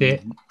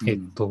で、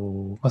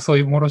そう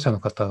いう盲ろう者の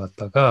方々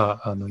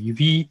が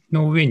指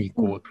の上に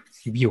こう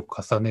指を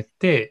重ね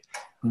て、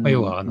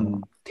要は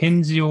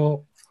点字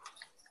を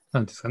な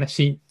んですかね、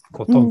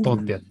こうトントン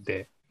ってやっ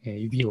て、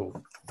指を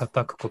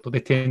叩くことで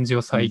点字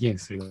を再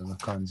現するような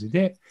感じ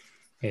で、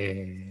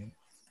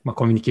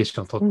コミュニケーシ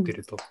ョンを取って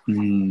ると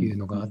いう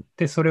のがあっ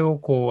て、それを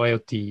こう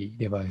IoT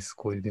デバイス、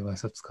こういうデバイ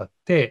スを使っ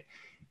て、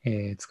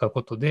使う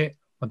ことで、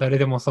誰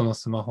でもその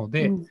スマホ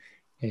で、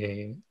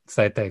伝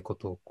えたいこ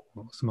とをこ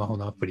うスマホ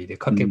のアプリで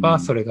書けば、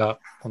それが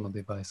この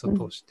デバイスを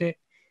通して、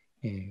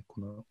こ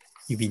の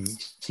指に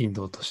振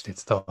動として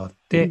伝わっ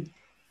て、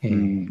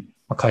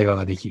会話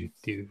ができる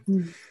っていう、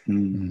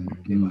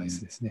デバイ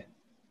スですね。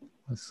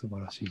素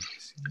晴らしいで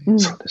すよね。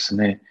そうです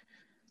ね。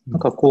なん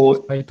かこ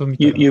う、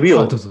指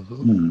を、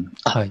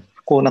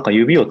こうなんか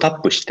指をタッ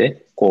プし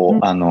て、こ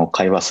う、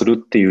会話するっ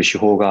ていう手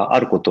法があ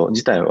ること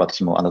自体は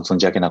私も存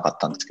じ上げなかっ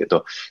たんですけ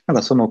ど、なん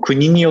かその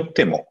国によっ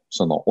ても、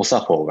そのお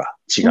作法が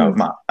違う、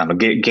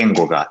言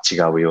語が違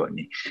うよう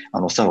に、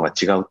お作法が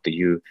違うって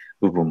いう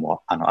部分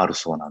もある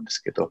そうなんです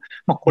けど、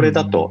これ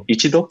だと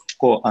一度、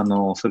こう、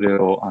それ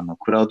を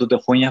クラウドで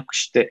翻訳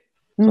して、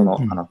その、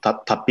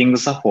タッピング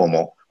作法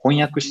も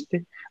翻訳し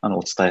て、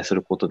お伝えす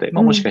ることで、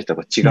もしかした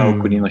ら違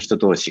う国の人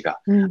同士が、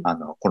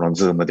この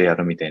ズームでや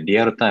るみたいにリ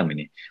アルタイム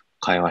に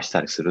会話し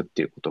たりするっ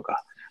ていうこと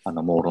が、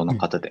盲ろうの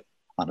方で、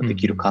で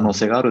きる可能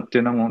性があるって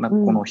いうのも、なんか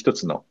この一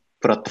つの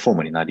プラットフォー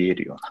ムになり得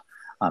るよ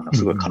うな、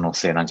すごい可能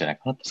性なんじゃない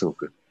かなとすご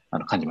く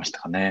感じまし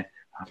たかね。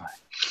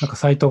なんか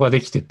サイトがで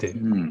きてて、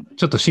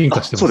ちょっと進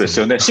化してますね。そうです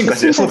よね。進化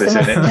して、そうです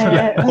よね。い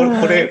や、こ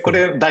れ、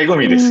醍醐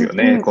味ですよ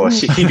ね。こう、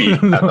日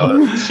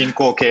々、進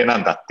行形な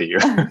んだっていう。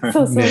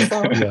そうそう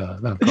そう。いや、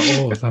なんか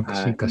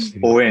進化して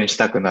る。応援し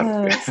たくなる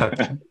って。さっき、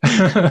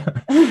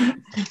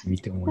見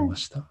て思いま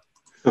した。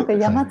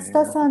山津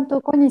田さんと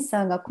小西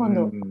さんが今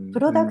度プ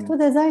ロダクト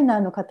デザイナ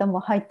ーの方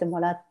も入っても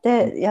らっ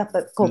てやっ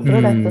ぱこうプ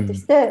ロダクトと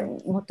して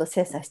もっと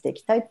精査してい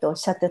きたいとおっ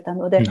しゃってた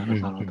ので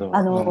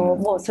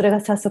もうそれが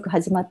早速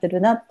始まって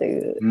るなってい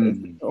う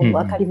分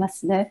かりま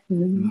すね。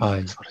は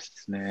い、そうで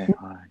すね。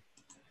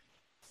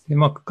で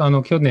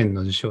去年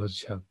の受賞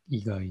者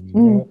以外に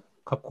も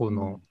過去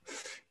の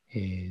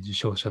受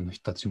賞者の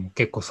人たちも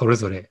結構それ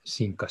ぞれ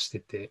進化して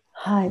て、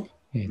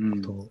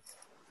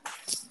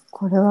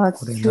これは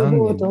キー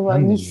ボードは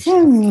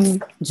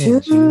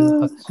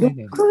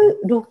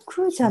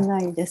2016じゃ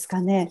ないですか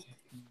ね。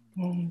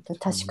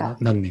確か。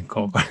何年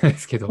かわからないで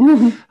すけど。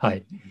は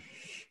い。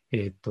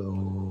何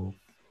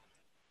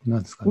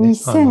ですかね。ご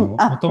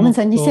めんな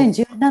さい、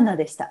2017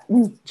でした。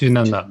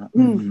17。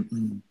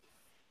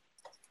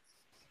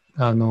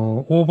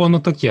応募の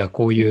時は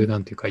こういう、な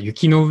んていうか、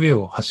雪の上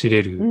を走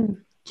れ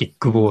るキッ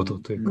クボード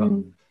というか、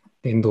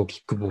電動キ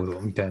ックボード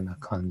みたいな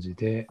感じ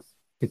で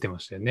出てま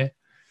したよね。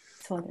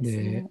そうです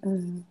ね。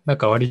なん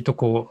か割と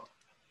こ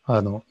う、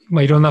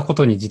いろんなこ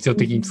とに実用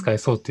的に使え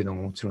そうっていうの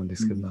ももちろんで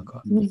すけど、なん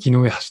か雪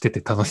の上走って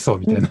て楽しそう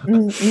みたいな、それ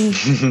も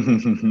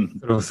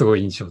すご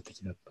い印象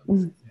的だったん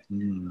です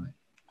ね。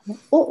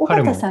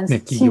彼も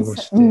ね、起業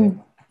して、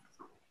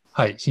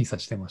はい、審査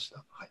してまし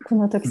た。こ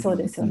の時そう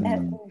ですよ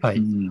ね。は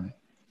い。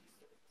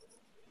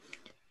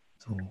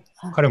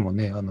彼も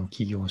ね、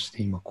起業し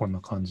て今こん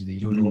な感じでい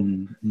ろいろ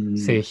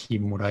製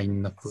品もライ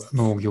ンナップ、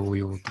農業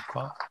用と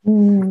か、な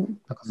ん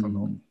かそ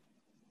の、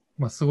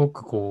すご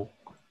くこ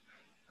う、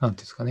なん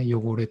ていうんですかね、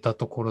汚れた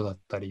ところだっ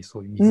たり、そ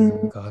ういう水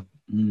がか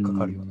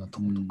かるようなと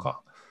ころとか、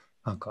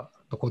なんか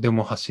どこで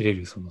も走れ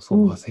るその走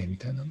破性み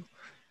たいなのを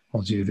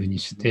モジュールに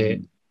し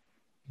て、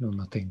いろん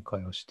な展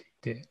開をしてい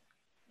て、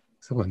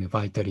すごいね、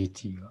バイタリ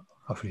ティが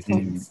溢れてい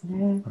る。そうです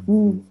ね。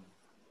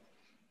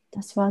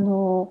私は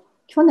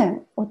去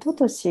年、一昨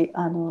年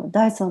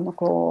ダイソンの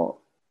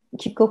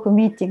キックオフ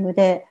ミーティング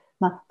で、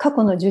過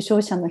去の受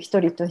賞者の一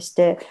人とし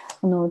て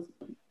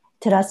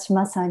寺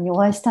島さんにお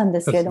会いしたん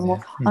ですけれども、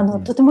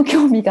とても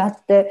興味があ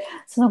って、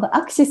その後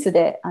アクシス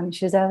で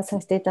取材を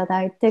させていた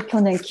だいて去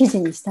年記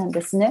事にしたん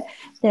ですね。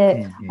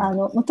で、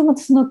もとも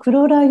とそのク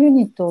ローラーユ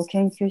ニットを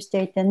研究し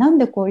ていて、なん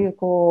でこういう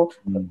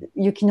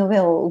雪の上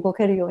を動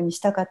けるように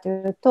したかとい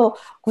うと、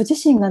ご自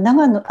身が新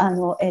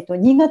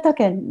潟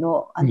県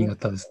の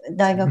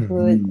大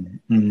学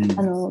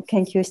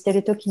研究してい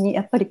る時に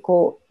やっぱり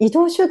移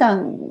動手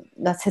段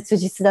が切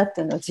実だって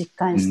いうのを実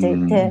感して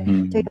いて、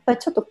やっぱり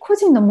ちょっと個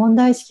人の問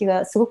題意識が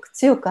すごく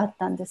強くあっ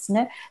たんです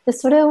ね。で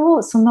それ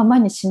をそのまま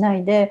にしな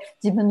いで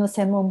自分の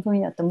専門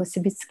分野と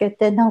結びつけ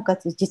て、なおか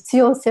つ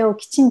実用性を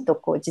きちん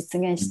と実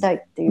現したいっ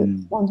ていう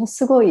もの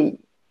すごい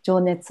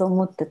情熱を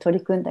持って取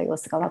り組んだ様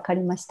子が分か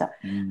りました。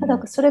た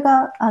だそれ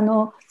が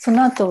そ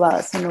の後は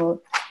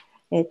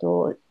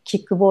キ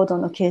ックボード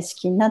の形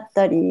式になっ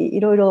たりい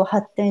ろいろ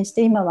発展し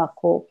て、今は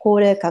高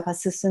齢化が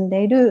進ん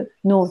でいる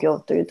農業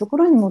というとこ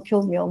ろにも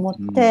興味を持っ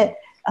て、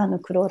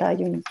クローラー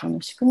ユニット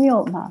の仕組み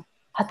を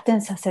発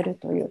展させる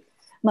という、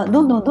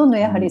どんどん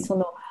やはり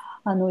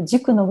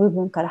軸の部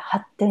分から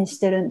発展し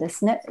てるんで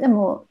すね。で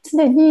も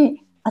常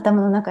に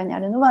頭の中にあ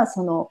るのは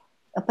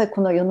やっぱり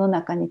この世の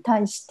中に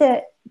対し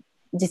て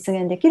実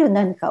現できる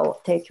何かを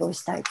提供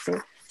したいとい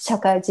う社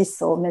会実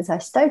装を目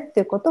指したいって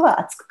いうことは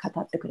熱く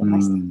語ってくれ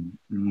ました。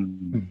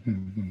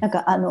なん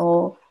か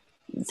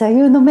座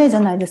右の銘じゃ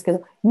ないですけ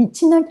ど、道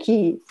な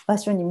き場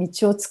所に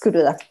道を作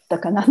るだった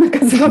かな、なんか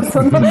すごく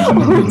そのお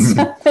っし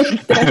ゃってい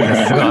て、す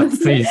ごい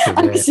熱いですよ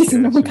ね。アクシス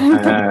のタイトルで、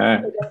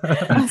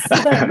そ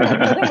うだね、でも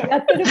や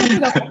ってること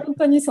が本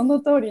当にその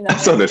通りな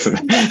そうです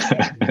ね。って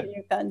い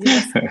う感じで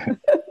す。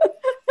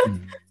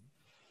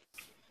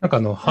なんか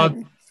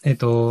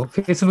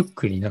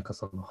Facebook になんか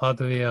そのハー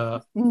ドウェ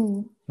ア、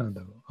なん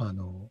だろう、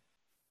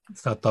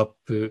スタートアッ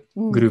プ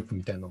グループ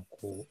みたいなのを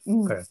こ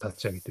う、から立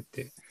ち上げて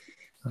て、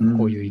こ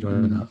ういういろ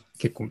んな、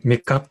結構メ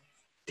カ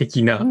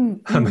的な、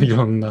い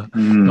ろんな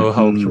ノウ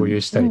ハウを共有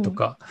したりと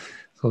か、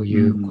そう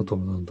いうこと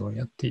もどんどん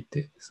やってい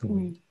て、すご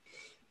い、い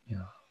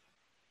や、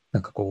な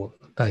んかこ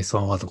う、ダイソ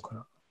ーアワードか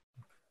ら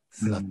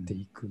巣立って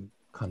いく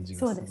感じ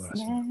が素晴らしい。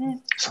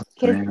そう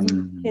です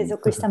ね。継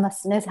続してま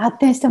すね。発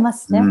展してま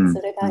すね。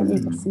それがいいで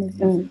すね。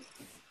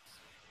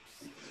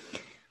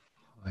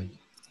はい。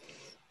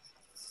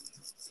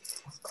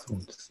そ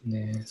うです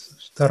ね。そ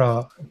した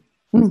ら、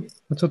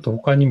ちょっと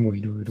他にも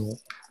いろいろ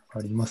あ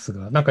ります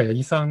が、なんか八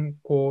木さん、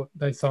こう、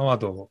第3ワー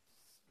ド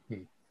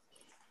に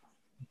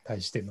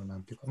対しての、な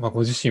んていうか、まあ、ご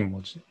自身も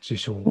受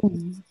賞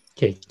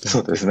経験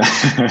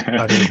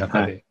ある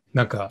中で、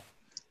なんか、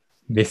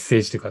メッセ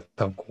ージというか、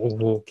多分応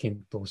募を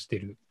検討してい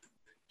る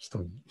人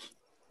に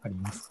あり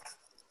ます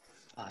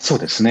か？そう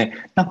です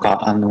ね。なん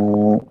か、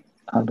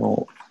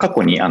過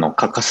去に書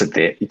かせ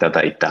ていた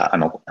だいた、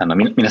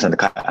皆さんで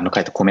書い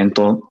たコメン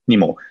トに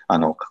も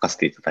書かせ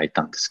ていただい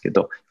たんですけ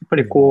ど、やっぱ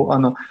りこう、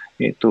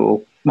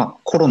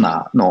コロ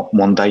ナの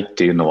問題っ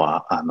ていうの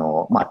は、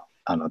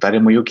誰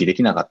も予期で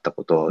きなかった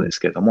ことです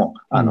けれども、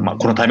この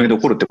タイミングで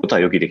起こるってことは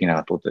予期できな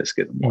かったことです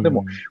けれども、で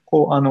も、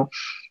こう、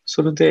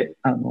それで、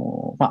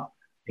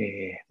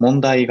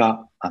問題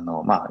が、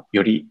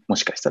よりも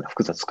しかしたら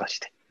複雑化し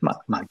て、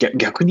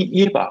逆に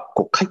言えば、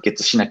こう、解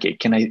決しなきゃい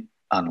けない、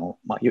よ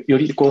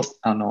りこう、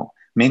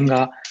面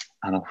が、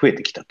増え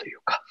てきたという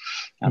か、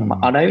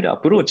あらゆるア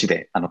プローチ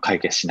で、解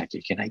決しなきゃ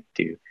いけないっ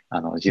ていう、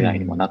時代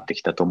にもなって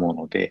きたと思う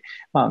ので、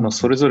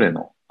それぞれ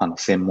の、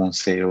専門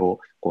性を、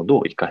こう、ど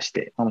う活かし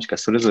て、もしくは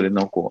それぞれ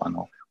の、こう、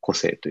個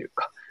性という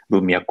か、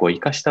文脈を活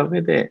かした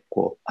上で、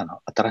こう、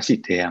新し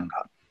い提案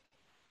が、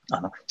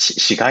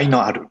しがい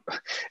のある、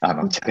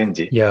チャレン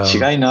ジ、し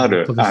がいのあ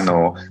る、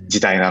時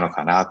代なの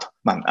かなと。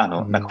なん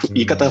か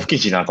言い方は不謹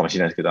慎なのかもしれ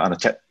ないですけど、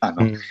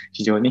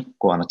非常に、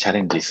こう、チャ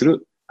レンジす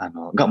る、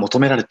が求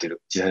められてい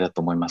る時代だ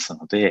と思います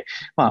ので、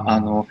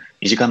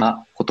身近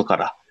なこと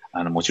か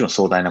ら、もちろん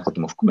壮大なこ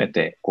とも含め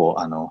て、こ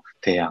う、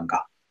提案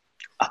が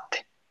あっ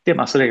て、で、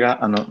それ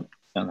が、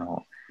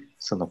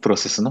そのプロ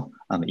セスの、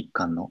一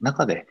環の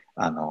中で、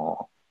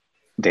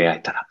出会え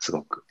たらす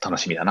ごく楽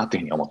しみだなとい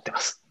うふうに思ってま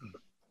す。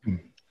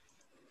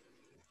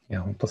い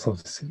や、本当そう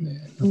ですよ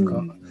ね。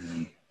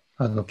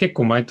なんか、結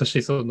構毎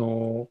年、そ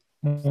の、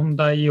問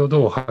題を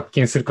どう発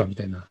見するかみ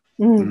たいな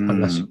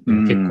話、結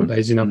構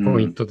大事な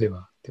ポイントでは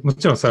あって、も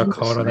ちろんそれは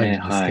変わらない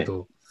んですけ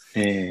ど、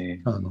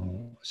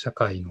社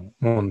会の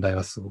問題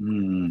はすごく、ある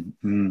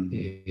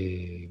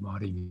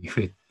意味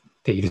増え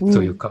ている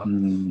というか、ど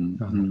ん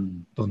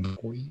どん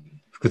こう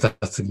複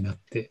雑になっ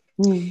て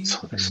いる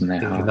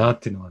なっ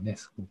ていうのはね、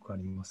すごくあ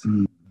りますよ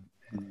ね。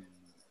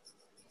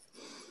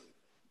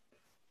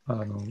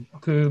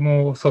僕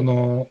もそ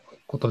の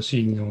今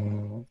年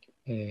の、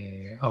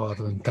アワー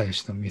ドに対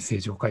してのメッセー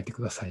ジを書いて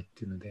くださいっ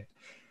ていうので、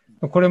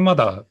これま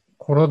だ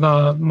コロ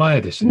ナ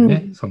前でしたよ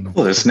ね。そう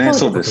ですね、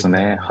そうです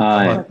ね。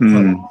はい。と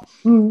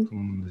思う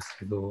んです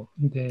けど、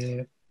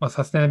で、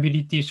サステナビ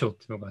リティ賞っ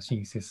ていうのが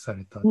新設さ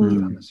れたってい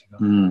う話が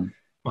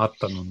あっ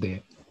たの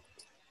で、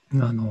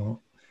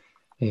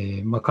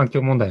環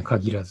境問題に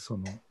限らず、そ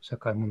の社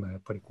会問題はや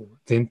っぱりこう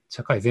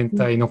社会全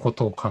体のこ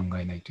とを考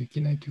えないといけ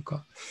ないという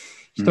か、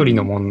一人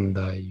の問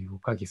題を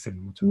解決する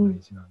のももちろん大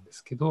事なんで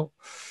すけど、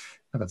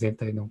なんか全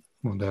体の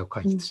問題を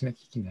解決しな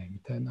きゃいけないみ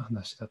たいな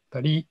話だった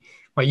り、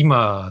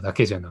今だ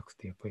けじゃなく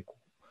て、やっぱりこ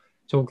う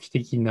長期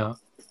的な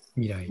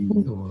未来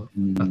どう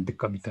なっていく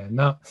かみたい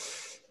な、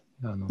視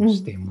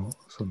点も、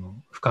そ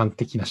の俯瞰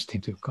的な視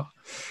点というか、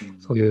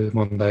そういう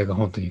問題が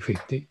本当に増え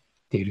ていっ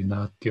ている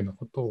なっていうような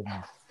ことを思っ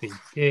てい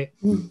て、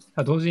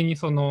同時に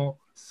その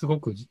すご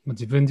く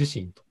自分自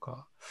身と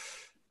か、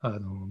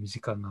身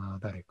近な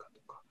誰かと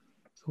か、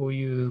そう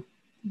いう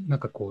なん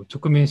かこう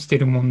直面してい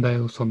る問題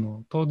をそ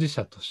の当事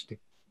者として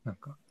なん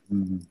か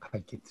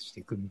解決して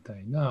いくみた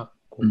いな、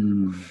こう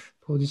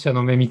当事者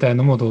の目みたい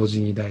のも同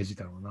時に大事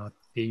だろうなっ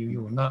ていう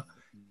ような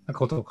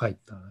ことを書い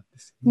たんで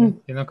すよね。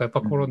で、なんかやっぱ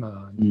コロ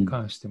ナに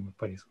関してもやっ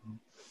ぱりその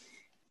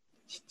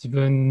自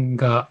分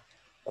が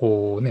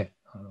こうね、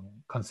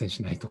感染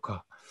しないと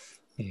か、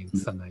う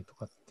つさないと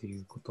かってい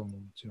うこともも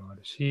ちろんあ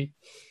るし、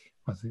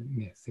まず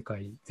ね、世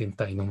界全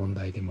体の問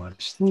題でもある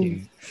しって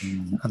いう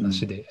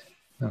話で、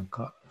なん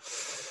か、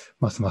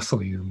ますますそ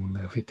ういう問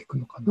題が増えていく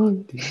のかなっ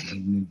ていう。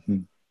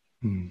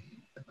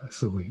だから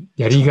すごい、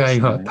やりが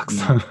いはたく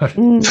さんあ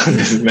る。そう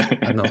ですね。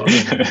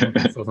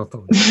その通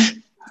り。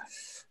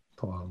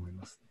とは思い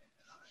ます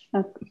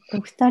なんか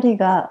お二人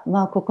が、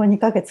ここ2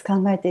ヶ月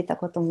考えていた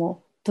こと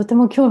もとて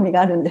も興味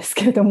があるんです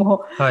けれど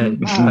も、はい。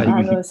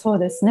はい。そう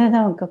ですね、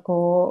なんか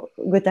こ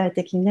う具体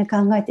的にね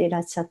考えていら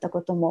っしゃった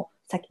ことも、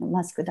さっきの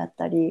マスクだっ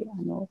たり、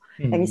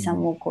八木さ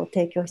んもこう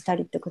提供した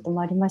りってことも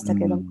ありました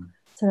けども、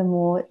それ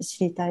も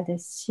知りたいで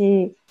す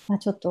し、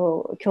ちょっ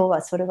と今日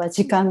はそれは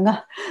時間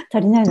が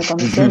足りないのかも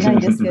しれないん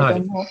ですけれ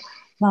ども、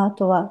あ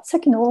とはさっ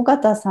きの尾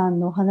形さん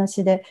のお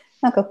話で、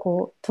なんか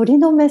こう鳥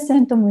の目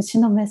線と虫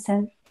の目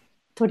線、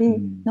鳥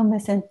の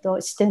目線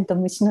と視点と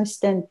虫の視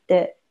点っ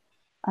て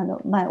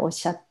前おっ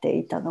しゃって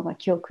いたのが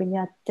記憶に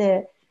あっ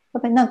て、や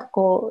っぱりなんか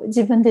こう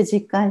自分で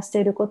実感して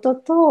いること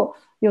と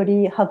よ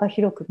り幅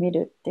広く見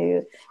るってい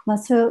う、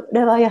そ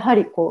れはやは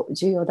りこう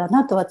重要だ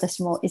なと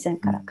私も以前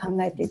から考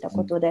えていた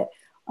ことで、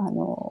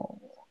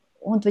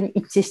本当に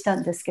一致した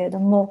んですけれど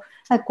も、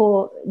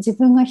こう自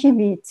分が日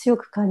々強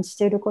く感じ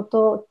ているこ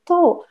と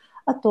と、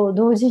あと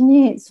同時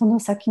にそ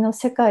の先の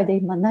世界で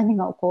今何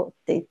が起こ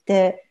ってい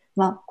て、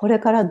これ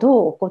から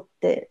どう起こっ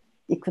て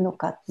いくの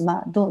か、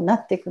どうな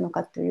っていくの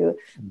かという、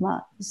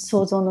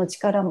想像の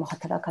力も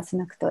働かせ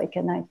なくてはい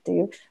けないと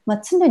いう、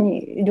常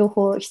に両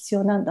方必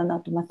要なんだな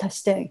と、多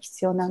視点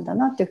必要なんだ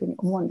なというふうに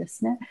思うんで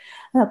すね。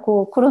だから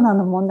こうコロナ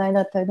の問題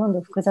だったりどんど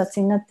ん複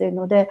雑になっている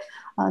ので、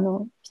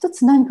一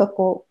つ何か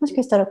こうもし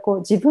かしたらこう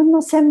自分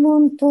の専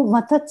門と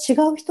また違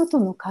う人と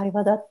の会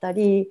話だった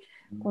り、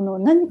この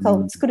何か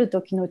を作る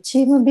時の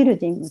チームビル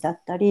ディングだっ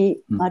た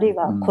り、あるい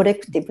はコレ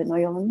クティブの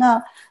よう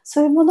な、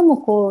そういうものも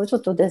こうちょ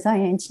っとデザ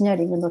インエンジニア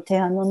リングの提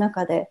案の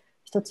中で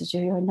一つ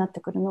重要になって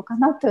くるのか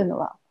なというの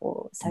は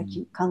こう最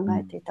近考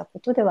えていたこ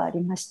とではあ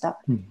りました。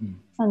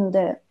なの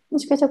でも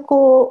しかしたら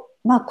こ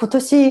う、今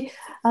年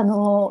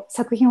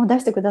作品を出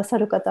してくださ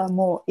る方は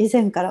もう以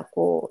前から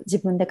こう自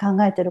分で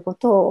考えているこ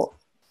とを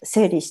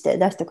整理して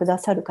出してくだ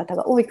さる方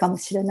が多いかも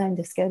しれないん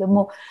ですけれど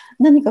も、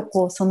何か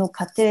こうその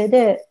過程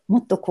でも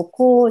っとこ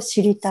こを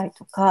知りたい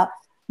とか、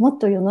もっ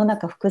と世の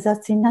中複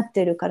雑になっ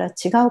ているから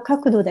違う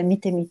角度で見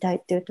てみたいっ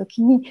ていう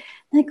時に、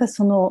何か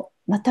その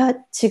また違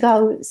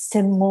う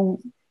専門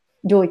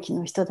領域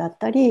の人だっ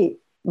たり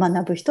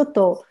学ぶ人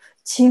と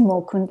チーム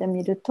を組んで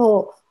みる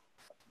と、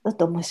ちょっ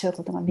と面白い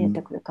ことが見え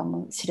てくるか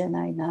もしれ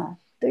ないな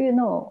という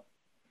のを、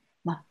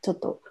ちょっ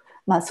と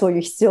そうい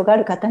う必要があ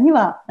る方に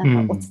はな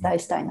んかお伝え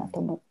したいなと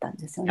思ったん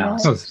ですよね。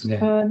そうですね。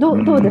ど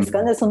うです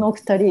かね、そのお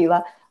二人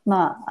は。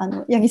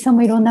八木さん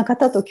もいろんな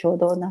方と共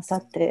同なさ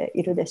って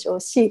いるでしょ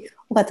うし、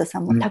尾形さ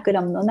んもタク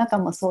ラムの中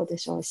もそうで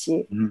しょう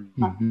し、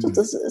ちょっ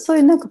とそう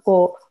いうなんか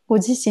こうご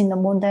自身の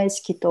問題意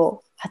識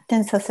と発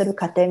展させる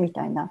過程み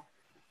たいな、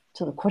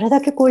ちょっとこれ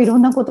だけこういろ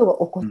んなことが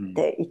起こっ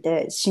てい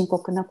て、深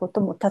刻なこ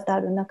とも多々あ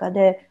る中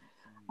で、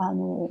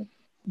ど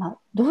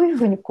ういう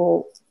ふうに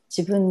こう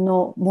自分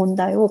の問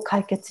題を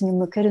解決に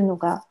向けるの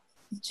が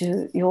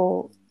重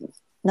要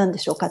なんで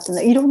しょうかっていう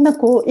のは、いろんな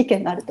こう意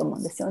見があると思う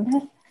んですよ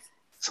ね。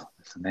そう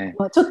ですね。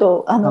ちょっ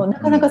とな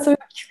かなかそういう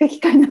聞く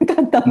機会な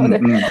かったので、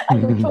今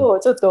日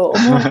ちょっと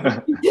思わず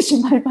聞いてし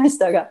まいまし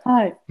たが、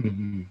はい。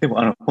で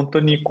も本当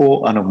に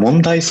こう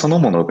問題その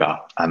もの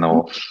が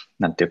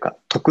なんていうか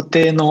特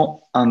定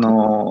の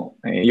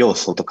要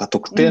素とか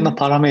特定の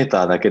パラメー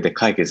ターだけで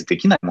解決で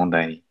きない問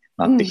題に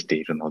なってきて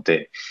いるの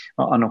で、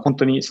本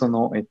当にそ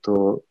の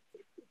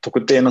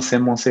特定の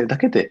専門性だ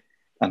けで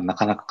な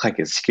かなか解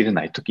決しきれ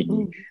ないとき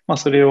に、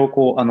それを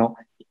こう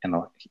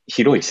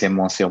広い専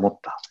門性を持っ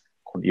た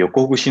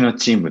横串の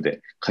チーム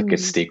で解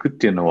決していくっ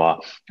ていうのは、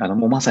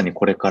もうまさに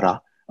これか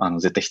ら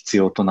絶対必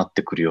要となっ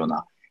てくるよう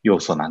な要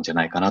素なんじゃ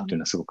ないかなっていう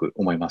のはすごく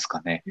思います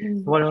かね。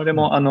我々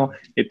も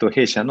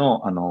弊社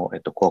の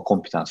コアコ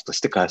ンピタンスとし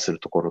て開発する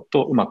ところ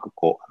とうまく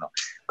こう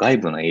外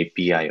部の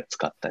API を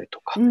使ったりと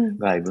か、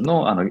外部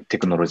のテ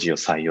クノロジーを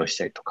採用し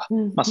たりとか、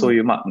そう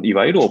いうい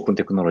わゆるオープン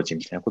テクノロジー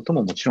みたいなこと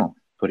ももちろん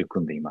取り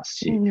組んでいます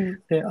し、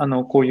で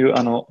こういう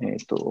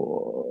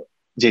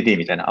JDA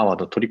みたいなアワー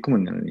ドを取り組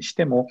むのにし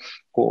ても、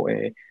こ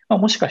う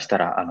もしかした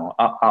ら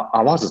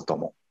会わずと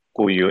も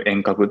こういう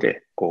遠隔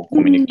でこう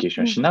コミュニケーシ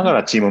ョンしなが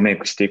らチームメイ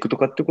クしていくと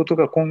かっていうこと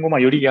が今後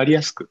よりやり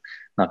やすく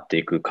なって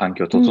いく環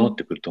境整っ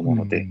てくると思う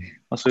ので、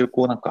そういう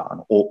こうなん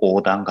か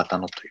横断型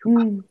のという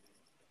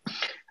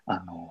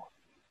か、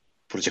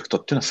プロジェクト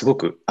っていうのはすご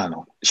く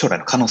将来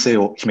の可能性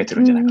を秘めて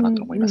るんじゃないかな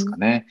と思いますか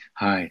ね。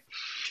はい。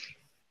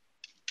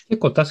結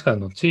構確か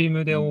チー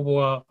ムで応募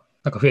は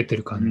なんか増えて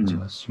る感じ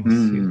はします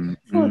よね。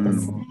そうで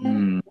す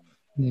ね。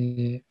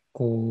で、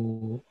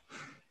こう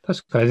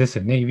確かあれです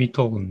よね、イビ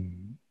トー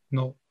ン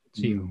の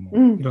チーム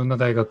もいろんな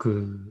大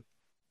学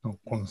の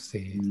混成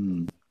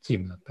チー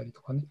ムだったり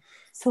とかね。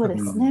そうで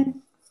すね。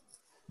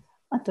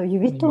あとユ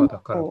ビトーン今だ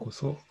からこ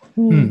そ、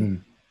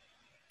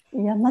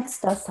山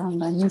津さん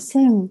が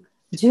2018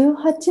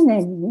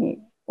年に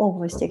応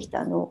募してき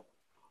た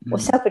お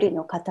しゃぶり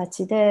の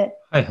形で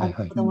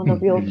子どもの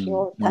病気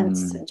を探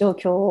知する状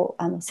況を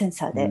セン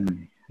サーで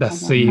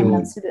脱水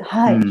をする、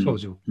症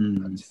状を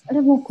探知する。あ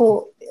れも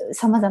こう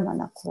さまざま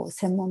なこう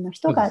専門の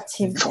人が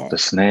チームでそうで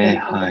すね。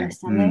はい。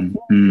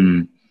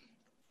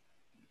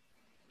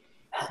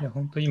いや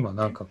本当今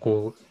なんか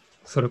こう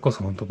それこ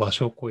そ本当場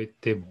所を超え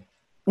ても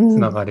つ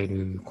ながれ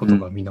ること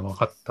がみんな分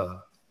かっ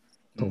た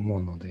と思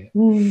うので、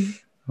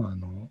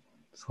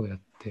そうやっ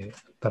て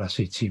新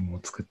しいチームを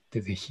作っ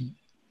てぜひ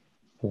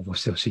応募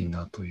してほしい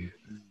なという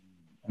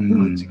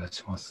感じが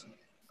しますね。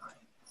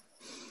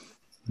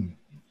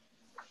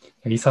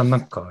八木さんな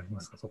んかありま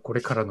すか？こ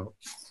れからの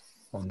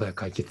問題を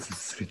解決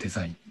するデ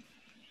ザイン。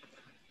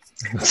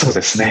そう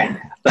です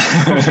ね。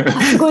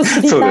すごい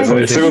知りたい。そう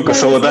ですね。すごく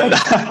壮大な。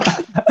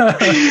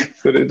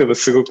それでも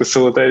すごく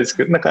壮大です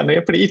けど、なんかや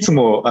っぱりいつ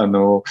も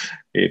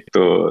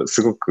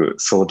すごく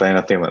壮大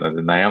なテーマなの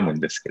で悩むん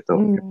ですけど、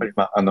やっぱり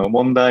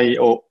問題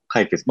を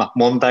解決、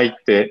問題っ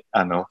て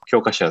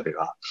教科書で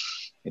は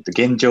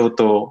現状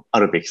とあ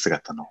るべき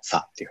姿の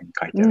差っていうふうに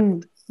書いてある。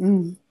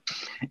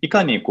い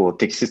かに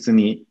適切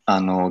に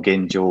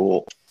現状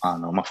を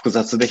複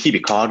雑で日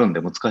々変わるん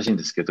で難しいん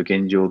ですけど、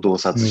現状を洞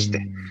察し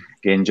て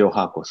現状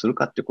把握をする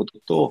かってこと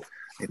と、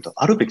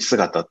あるべき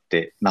姿っ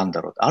てなん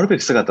だろう。あるべ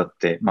き姿っ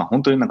て、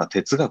本当になんか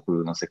哲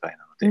学の世界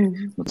なの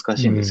で難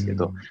しいんですけ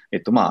ど、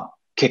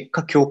結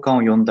果共感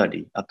を呼んだ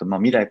り、あと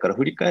未来から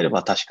振り返れ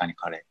ば確かに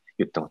彼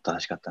言ったこと正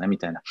しかったねみ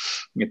たいな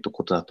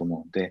ことだと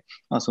思うので、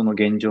その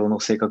現状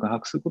の正確に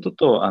把握すること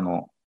と、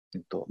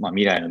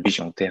未来のビ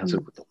ジョンを提案す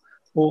ること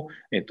を、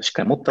しっ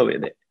かり持った上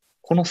で、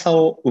この差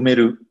を埋め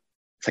る、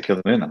先ほ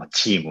どのような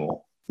チーム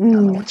を、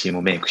チー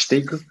ムメイクして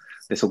いく。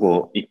で、そこ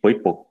を一歩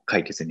一歩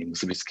解決に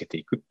結びつけて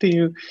いくって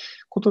いう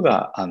こと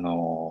が、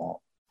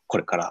こ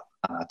れから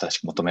新し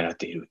く求められ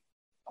ている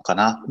のか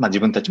な。自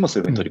分たちもそ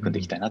ういうふうに取り組んで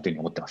いきたいなというふうに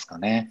思ってますか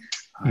ね。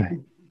は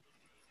い。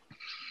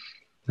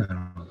なる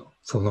ほど。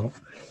その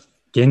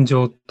現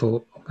状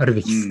とある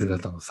べき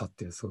姿の差っ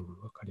てすご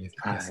く分かり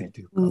やすい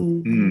というか。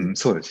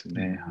そうです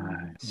ね。は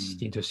い。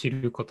現状を知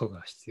ること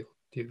が必要っ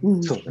てい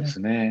う、そうです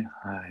ね。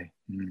はい。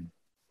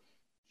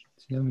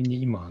ちなみ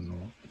に今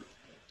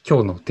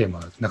今日のテー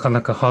マ、なか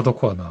なかハード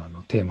コアな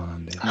テーマな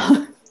んで。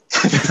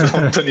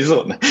本当に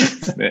そうなんで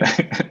すね。な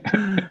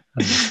ん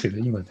ですけど、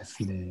今で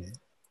すね、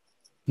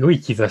良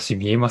い兆し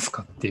見えます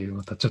かっていう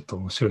またちょっと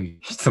面白い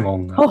質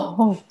問が。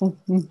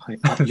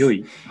良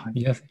い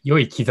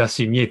兆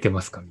し見えて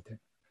ますかみたい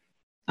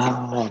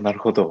な。なる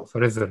ほど。そ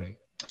れぞれ。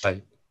は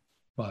い。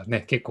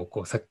結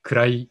構先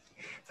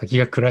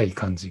が暗い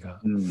感じが、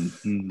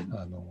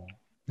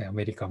ア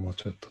メリカも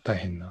ちょっと大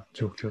変な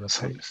状況だっ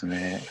たりです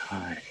ね。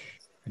はい。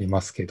あり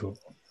ますけど、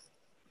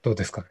どう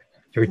ですかね。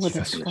良い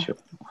兆し。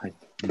はい。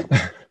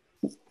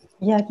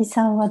八木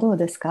さんはどう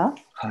ですか？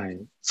は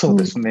い。そう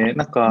ですね。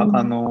なんか、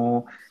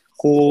問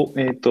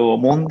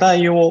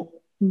題を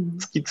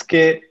突きつ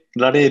け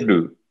られ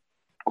る、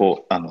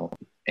なん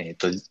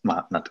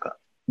とか、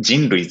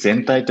人類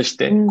全体とし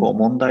て、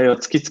問題を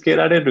突きつけ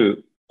られ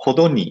るほ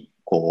どに、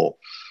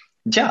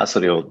じゃあそ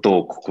れを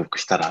どう克服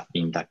したら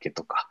いいんだっけ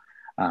とか、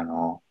な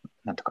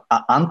んとか、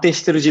安定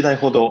してる時代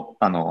ほど、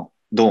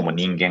どうも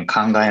人間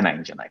考えない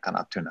んじゃないか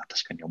なというのは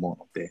確かに思う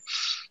ので、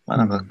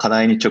なんか課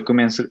題に直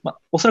面する。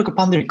おそらく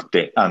パンデミックっ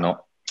て、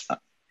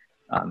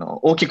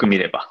大きく見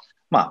れば、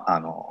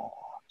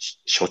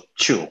しょっ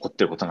ちゅう起こっ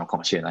ていることなのか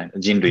もしれない。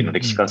人類の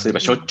歴史からすれ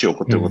ばしょっちゅう起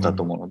こっていることだ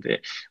と思うの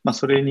で、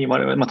それに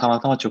我々たま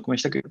たま直面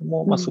したけれど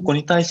も、そこ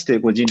に対して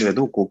人類が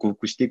どう克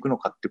服していくの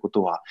かってこ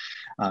とは、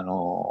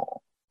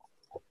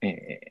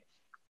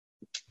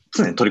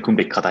常に取り組む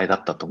べき課題だ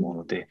ったと思う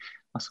ので、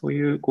そう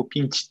いう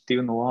ピンチってい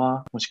うの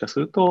は、もしかす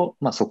ると、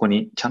そこ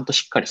にちゃんと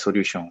しっかりソ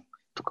リューション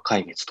とか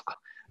解決と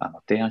か、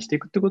提案してい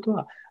くってこと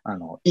は、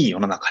いい世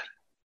の中に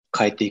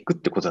変えていくっ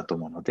てことだと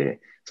思うので、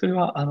それ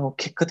は、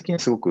結果的に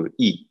すごく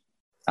いい、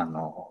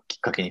きっ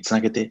かけにつな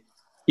げて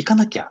いか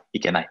なきゃい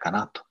けないか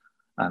なと。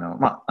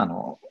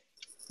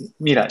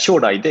将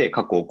来で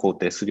過去を肯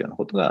定するような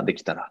ことがで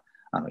きたら、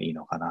いい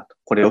のかなと。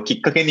これをき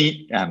っかけ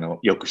に、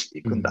良くして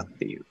いくんだっ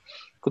ていう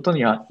こと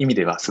には、意味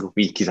ではすご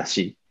くいい兆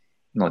し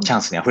のチャ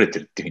ンスに溢れて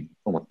るっていうふうに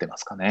思ってま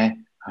すかね。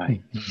は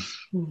い。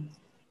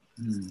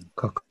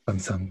川上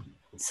さん。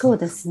そう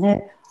です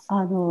ね。や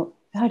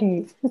は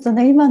りちょっと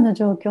ね、今の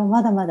状況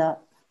まだまだ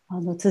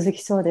続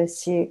きそうで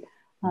すし、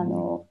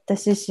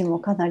私自身も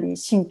かなり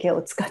神経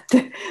を使っ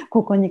て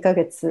ここ2ヶ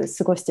月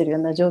過ごしているよ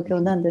うな状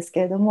況なんです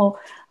けれども、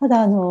た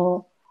だい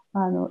ろ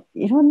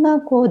ん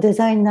なデ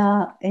ザイ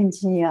ナー、エン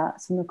ジニア、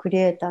そのクリ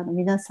エイターの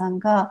皆さん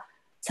が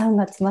3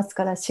月末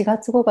から4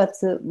月5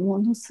月も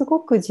のすご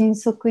く迅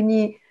速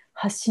に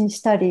発信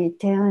したり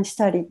提案し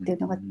たりっていう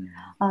のが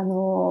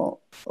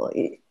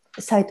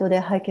サイトで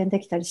拝見で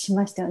きたりし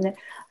ましたよね。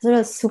それ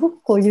はすご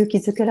く勇気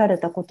づけられ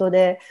たこと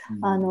で、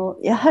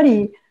やは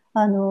り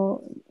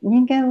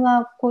人間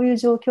はこういう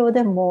状況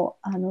でも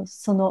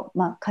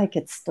解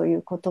決とい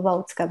う言葉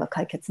を使えば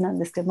解決なん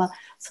ですけど、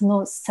そ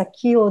の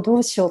先をど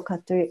うしようか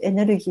というエ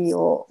ネルギー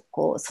を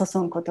注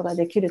ぐことが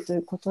できるとい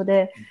うこと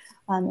で、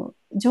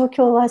状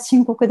況は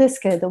深刻です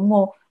けれど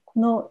も、こ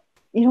の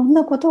いろん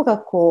なことが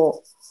起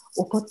こ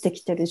って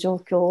きている状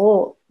況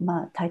を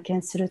体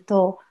験する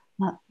と、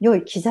良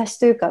い兆し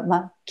というか、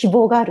希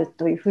望がある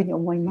というふうに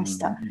思いまし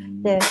た。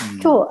で、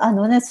今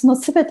日その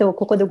全てを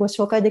ここでご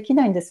紹介でき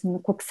ないんですけど、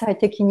国際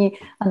的に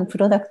プ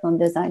ロダクトの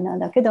デザイナー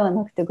だけでは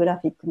なくてグラ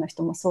フィックの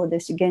人もそうで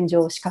すし、現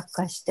状を視覚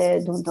化して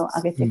どんどん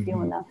上げていくよ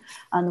うな、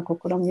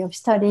試みを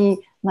したり、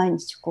毎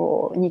日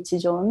こう日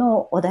常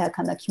の穏や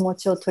かな気持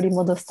ちを取り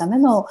戻すため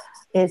の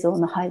映像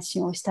の配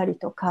信をしたり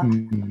とか、あ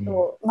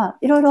と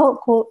いろいろ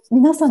こう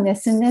皆さんの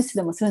SNS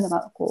でもそういうの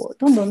がこう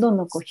どんど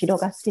んこう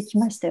広がってき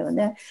ましたよ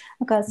ね。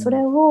だからそ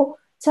れを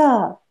じ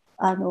ゃ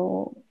あ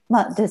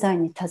デザイ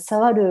ンに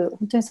携わる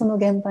本当にその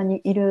現場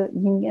にいる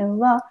人間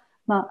は、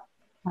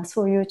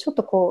そういうちょっ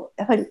とこう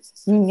やはり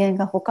人間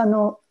が他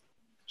の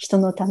人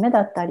のためだ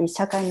ったり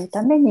社会の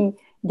ために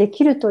で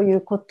きるという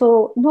こ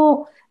と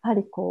のやは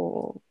り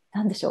こう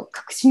なんでしょう、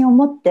確信を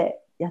持っ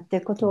てやって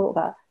いくこと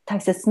が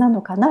大切な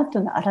のかなと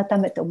いうのを改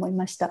めて思い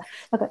ました。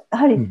だからや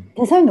はり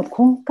デザインの根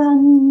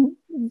幹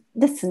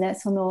ですね。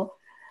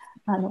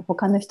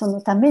他の人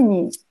のため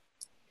に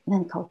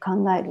何かを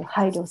考える、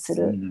配慮す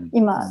る、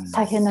今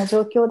大変な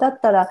状況だっ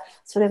たら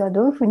それが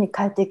どういうふうに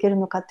変えていける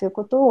のかという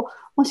ことを、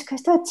もしか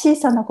したら小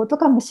さなこと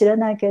かもしれ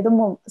ないけれど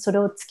もそれ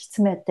を突き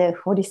詰めて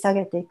掘り下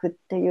げていくっ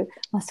ていう、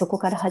そこ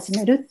から始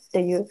めるって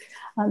いう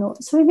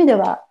そういう意味で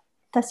は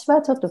私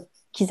はちょっと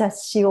兆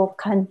しを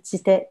感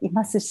じてい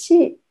ます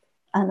し、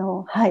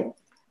何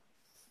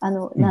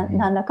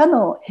らか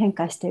の変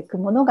化していく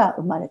ものが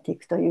生まれてい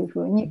くという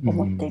ふうに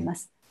思っていま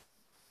す。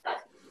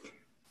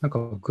なんか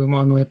僕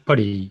もやっぱ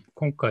り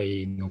今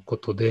回のこ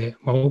とで、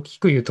大き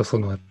く言うと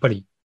やっぱ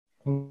り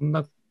こん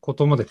なこ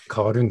とまで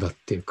変わるんだっ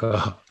ていう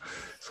か、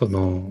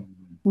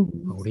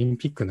オリン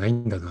ピックない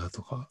んだな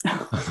とか、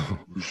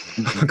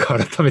なんか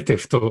改めて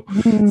ふと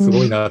す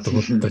ごいなと思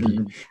ったり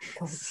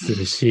す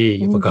るし、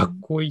やっぱ学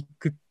校行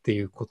くって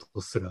いうこ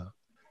とすら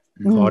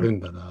変わる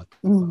んだな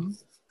とか、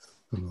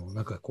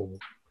なんかこ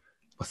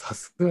う、さ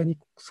すがに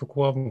そ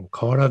こはもう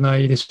変わらな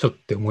いでしょっ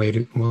て思っ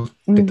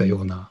てた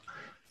ような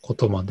こ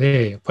とま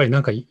で、やっぱりな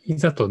んかい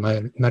ざとな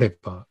れ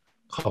ば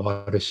変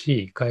わる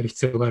し、変える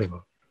必要があれ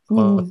ば変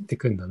わってい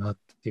くんだなっ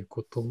ていう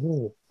こと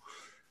を、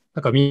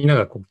なんかみんな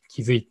がこう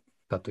気づい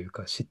たという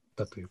か知っ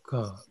たという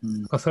か、な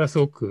んかそれはす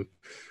ごく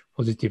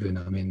ポジティブ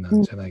な面な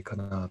んじゃないか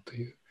なと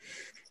いう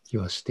気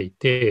はしてい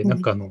て、な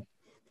んか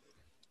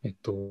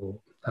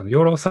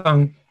養老さ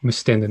ん無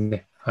視点で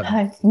ね、や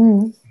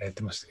っ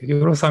てましたけど、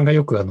養老さんが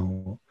よく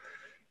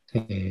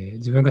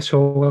自分が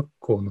小学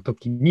校の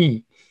時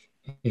に、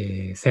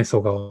戦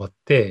争が終わっ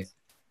て、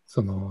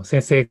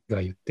先生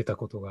が言ってた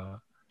こと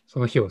が、そ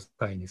の日を境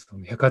に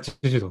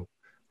180度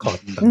変わ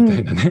ったみた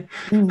いなね。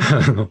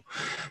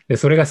で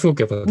それがすごく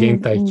やっぱ原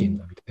体験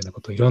だみたいな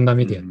ことをいろんな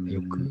メディアで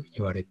よく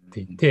言われて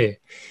い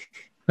て、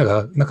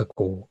なんか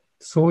こう、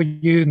そう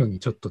いうのに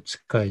ちょっと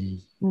近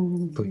い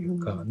という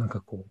か、なん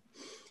かこう、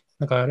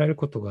なんかあらゆる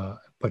こと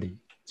がやっぱり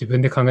自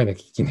分で考えな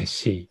きゃいけない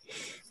し、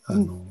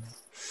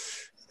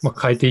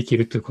変えていけ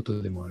るというこ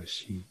とでもある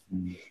し、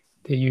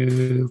って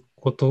いう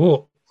こと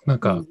をなん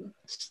か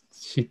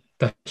知っ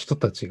た人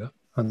たちが、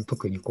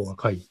特にこう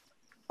若い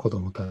子ど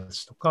もた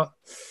ちとか、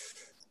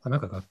なん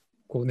か学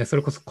校ね、そ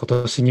れこそ今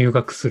年入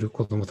学する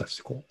子どもた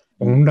ちこ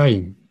うオンライ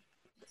ン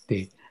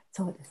で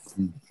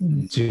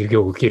授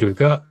業を受ける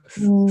が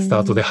ス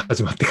タートで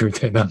始まっていくみ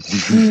たいな、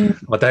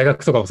大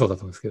学とかもそうだ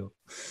と思うんですけど、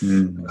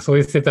なんかそう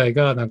いう世代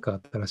がなんか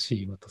新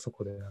しいまたそ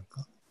こでなん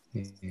か、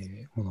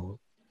ものを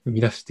生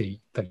み出してい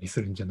ったり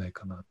するんじゃない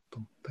かなと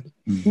思ったり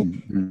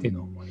っていう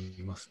のを思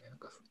いますね。なん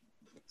か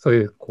そう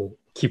いうこう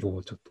希望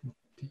をちょっと持っ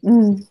ていて、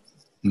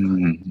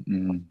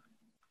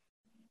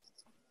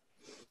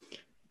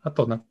あ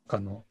となん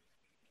か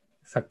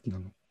さっき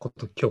のこ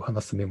と今日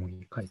話すメモ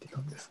に書いてた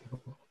んですけ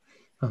ど、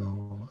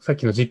さっ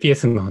きの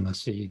GPS の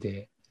話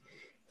で、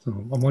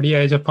森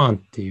合ジャパンっ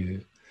てい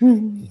う、ちょっ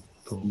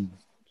と表現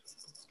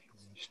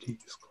していい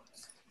ですか。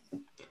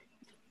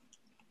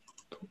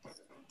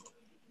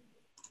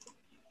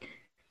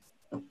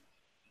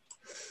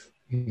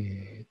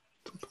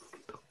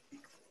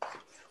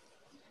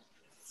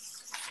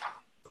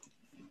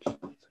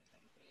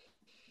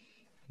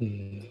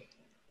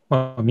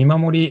見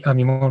守りって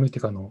い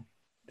うか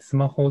ス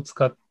マホを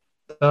使っ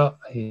た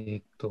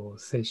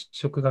接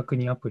触確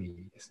認アプ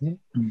リですね。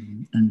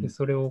で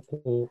それを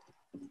こ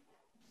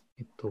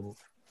うこ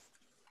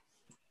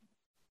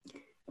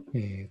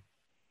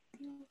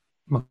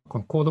の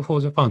Code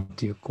for Japan っ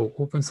ていうオ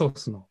ープンソー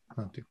スの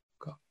なんという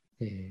か、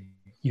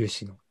有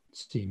志の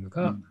チーム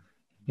が、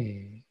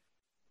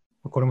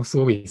これもす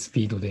ごいス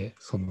ピードで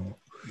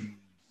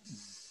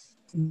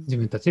自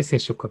分たちで接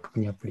触確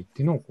認アプリっ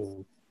ていうのをこ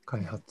う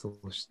開発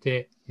をし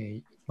て、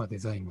デ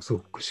ザインもすご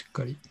くしっ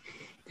かり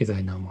デザ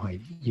イナーも入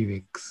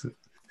り UX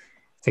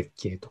設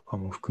計とか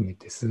も含め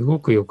てすご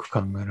くよく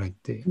考えられ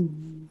て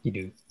い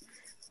る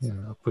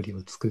アプリを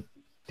作っ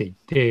てい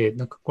て、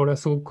なんかこれは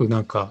すごく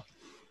なんか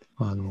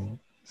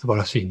素晴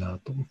らしいな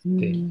と思っ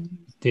てい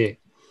て、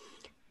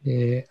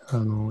で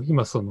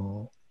今や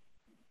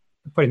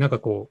っぱりなんか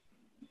こう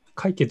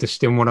解決し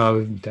てもら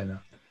うみたい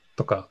な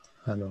とか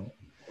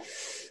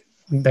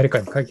誰か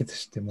に解決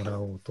してもら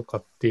おうとか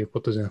っていうこ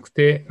とじゃなく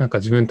て、なんか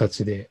自分た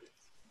ちで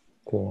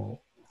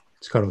こう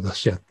力を出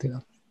し合って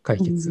解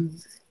決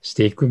し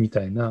ていくみ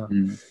たいな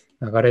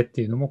流れっ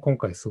ていうのも今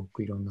回すご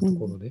くいろんなと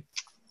ころで、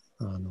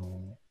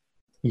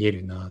言え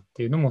るなっ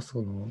ていうのも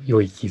その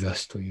良い兆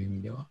しという意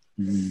味では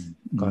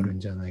あるん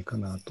じゃないか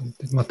なと思っ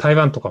て、台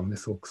湾とかもね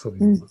すごくそうい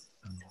うのが、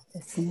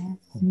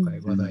今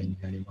回話題に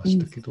なりまし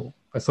たけど、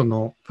そ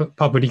の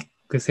パブリッ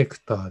クセ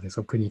クターで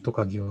その国と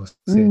か行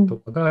政と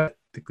かがやっ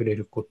てくれ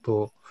るこ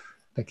と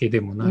だけ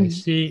でもない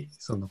し、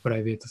そのプラ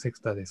イベートセ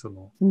クターでそ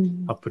の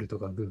アップルと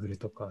かグーグル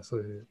とかそう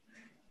いう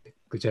テッ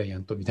クジャイア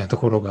ントみたいなと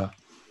ころが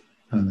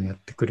やっ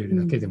てくれる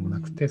だけでもな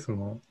くて、そ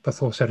の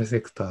ソーシャルセ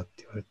クターっ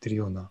て言われてる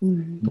ような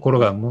ところ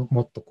がも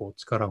っとこう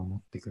力を持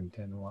っていくみ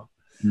たいなのは、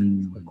す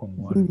ごい今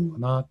後あるのか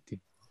なってい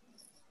う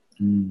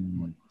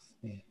思います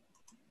ね。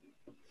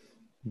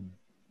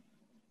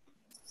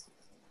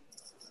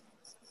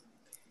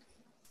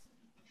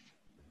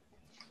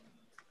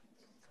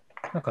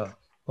なんか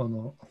こ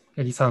の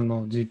八木さん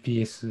の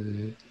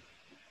GPS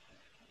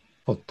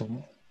ポット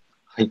も、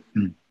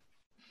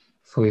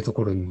そういうと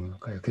ころにもなん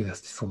か役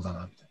立ちそうだ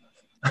なみたい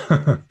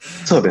な。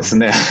そうです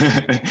ね。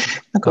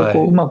なんか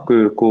こう、うま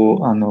くこう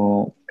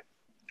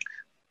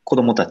子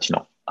供たち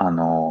の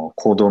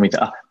行動を見て、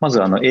ま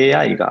ず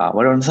AI が、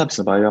我々のサービス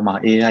の場合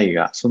はAI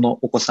がその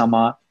お子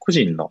様、個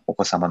人のお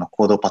子様の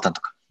行動パターン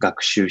とか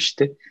学習し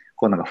て、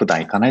こうなんか普段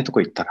行かないと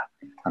こ行ったら、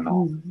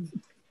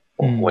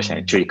保護者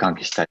に注意喚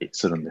起したり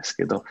するんです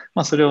けど、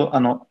それを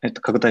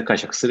拡大解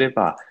釈すれ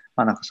ば、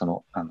なんかそ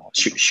の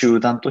集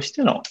団とし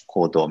ての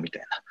行動みた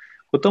いな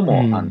こと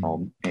も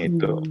分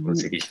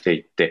析して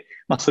いって、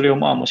それを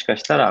もしか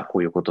したらこ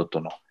ういうこと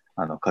との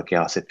掛け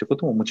合わせってこ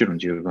とももちろん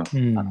十分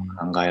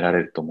考えら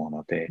れると思う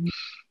ので、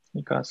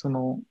そ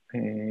の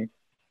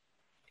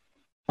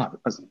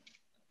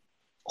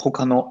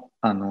他の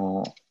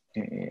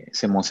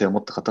専門性を持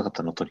った方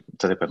々の取り組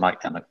み、例え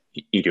ば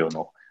医療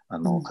の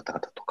方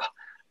々とか、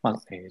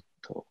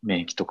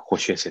免疫とか公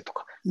衆衛生と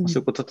か、そう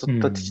いうこと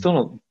たちと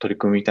の取り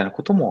組みみたいな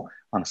ことも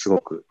すご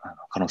く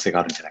可能性が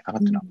あるんじゃないかな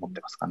というのは思って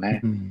ますか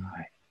ね。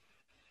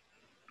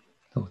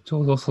ち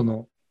ょうどそ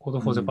のCode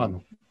for Japan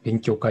の勉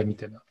強会み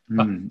たいな、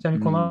ちなみ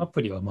にこのア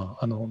プリは、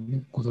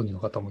ご存知の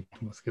方も言っ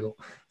てますけど、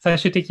最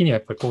終的には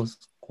やっぱりこ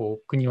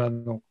う国は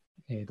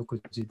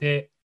独自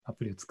でア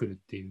プリを作るっ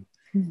ていう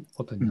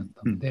ことになっ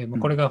たので、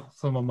これが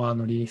そのま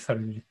まリリースされ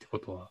るってこ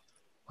とは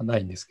な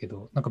いんですけ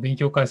ど、なんか勉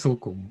強会すご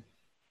く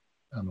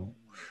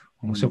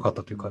面白かっ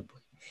たというか、やっぱ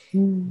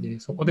りで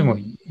そこでも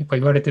やっぱ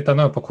言われてたの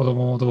はやっぱ子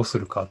供をどうす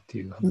るかって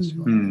いう話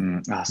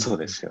は、そう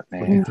ですよ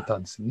ね。言ってた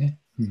んですよね。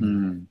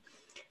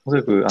おそ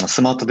らく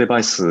スマートデバ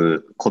イ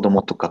ス、子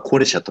供とか高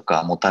齢者と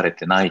か持たれ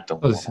てないと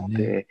思うの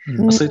で、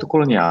そういうとこ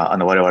ろには我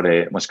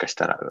々もしかし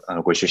たら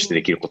ご一緒して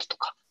できることと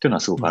かっていうのは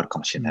すごくあるか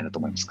もしれないなと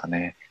思いますか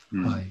ね。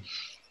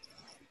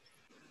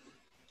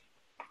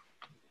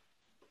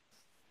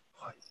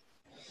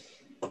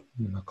こ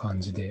んな感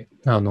じで、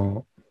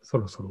そ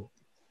ろそろ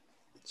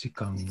時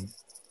間に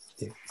来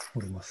て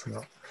おります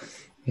が、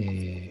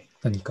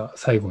何か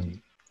最後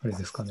に、あれ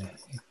ですかね、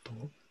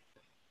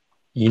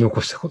言い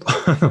残したこと。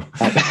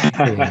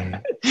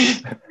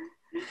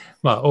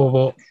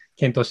応募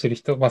検討している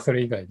人、そ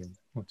れ以外でも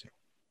もちろん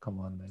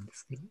構わないんで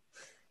すけど、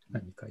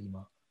何か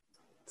今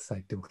伝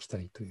えておきた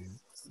いという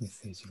メッ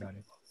セージがあれ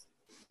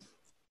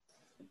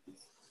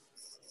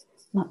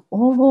ば。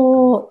応募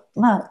を、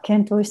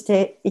検討し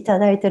ていた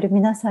だいている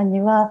皆さん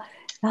には、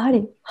やは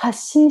り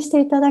発信し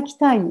ていただき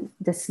たい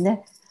です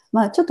ね。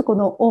ちょっとこ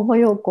の応募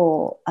要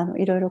項を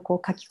いろいろ書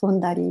き込ん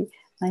だり、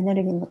エネ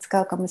ルギーも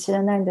使うかもし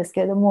れないんです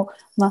けれども、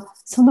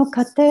その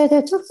過程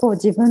でちょっと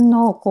自分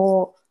の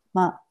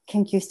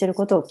研究している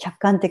ことを客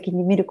観的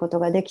に見ること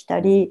ができた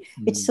り、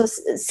一度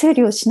整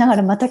理をしなが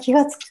らまた気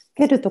がつ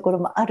けるところ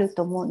もある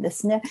と思うんで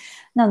すね。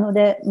なの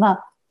で、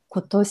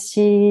今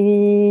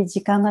年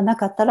時間がな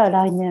かったら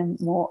来年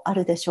もあ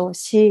るでしょう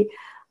し、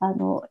や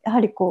は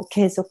り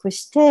継続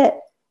して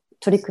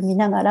取り組み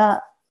なが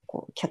ら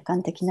客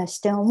観的な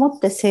視点を持っ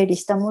て整理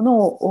したもの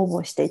を応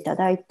募していた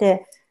だい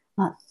て、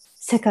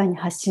世界に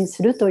発信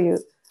するとい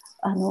う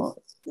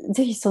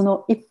ぜひそ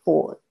の一歩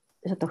を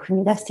ちょっと踏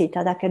み出してい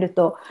ただける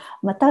と、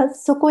また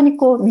そこに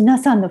皆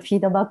さんのフィー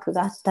ドバック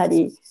があった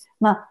り、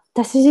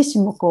私自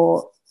身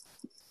も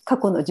過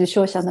去の受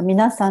賞者の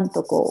皆さん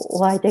と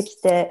お会いでき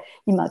て、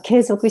今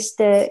継続し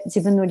て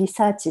自分のリ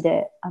サーチ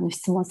で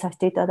質問させ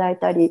ていただい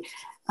たり、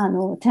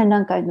展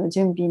覧会の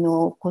準備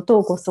のこと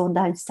をご相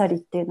談したりっ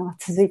ていうのが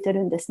続いて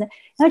るんですね。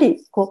やは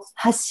り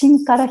発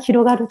信から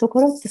広がると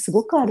ころってす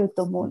ごくある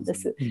と思うんで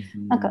す。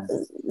なんか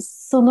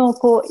その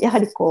やは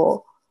り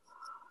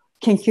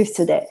研究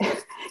室で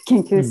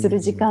研究す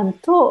る時間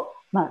と、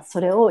そ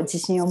れを自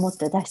信を持っ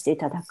て出してい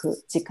ただ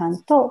く時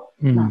間と、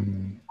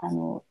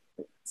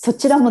そ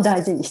ちらも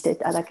大事にしてい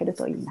ただける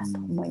といいなと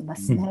思いま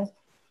すね。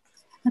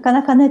なか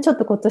なかね、ちょっ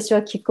と今年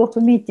はキックオ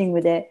フミーティン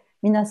グで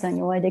皆さん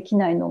にお会いでき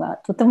ないのが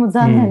とても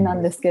残念な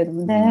んですけれど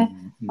もね、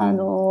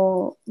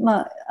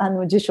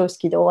授賞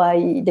式でお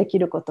会いでき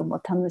ること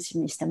も楽し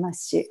みにしてま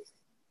すし、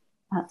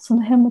そ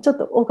の辺もちょっ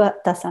と尾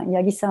形さん、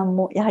八木さん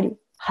もやはり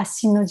発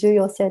信の重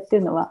要性ってい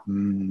うのは、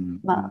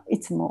まあ、い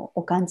つも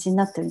お感じに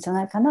なってるんじゃ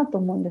ないかなと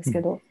思うんですけ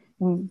ど、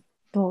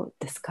どう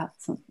ですか？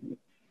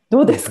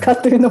どうですか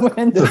というのも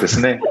変です。そうで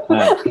すね。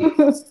はい。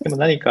でも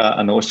何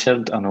かおっしゃ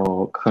る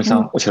川上さ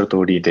んおっしゃる通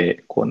り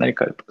で、こう何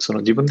かその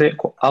自分で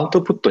こうアウ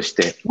トプットし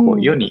てこ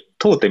う世に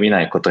問うてみ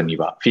ないことに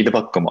はフィード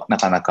バックもな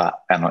かな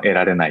か得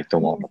られないと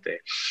思うの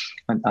で、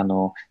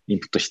イン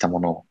プットしたも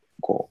のを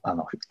こうア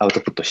ウ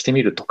トプットして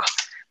みるとか、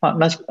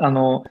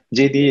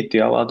JDA とい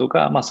うアワード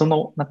が、そ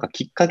のなんか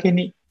きっかけ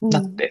に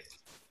なって、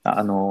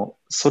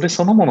それ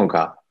そのもの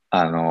が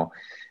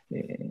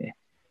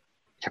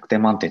100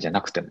点満点じゃ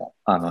なくても、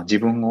自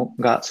分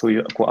がそうい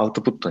うこうアウ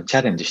トプットにチ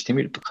ャレンジして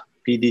みるとか、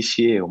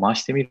PDCA を回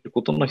してみる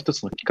ことの一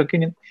つのきっかけ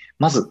に、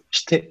まず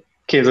して、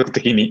継続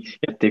的に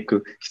やってい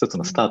く一つ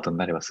のスタートに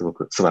なればすご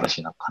く素晴らし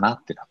いのかな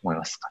って思い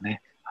ますか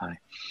ね。は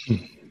い。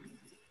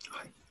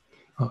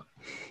はい、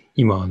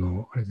今、あ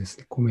れです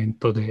ね、コメン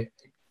トで、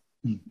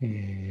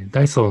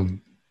ダイソ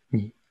ン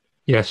に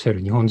いらっしゃ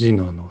る日本人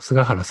の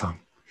菅原さ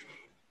ん、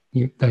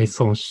ダイ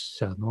ソン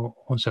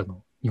本社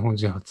の日本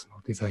人初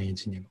のデザインエン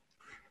ジニアの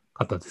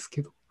方です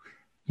けど、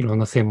いろん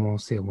な専門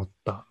性を持っ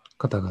た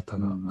方々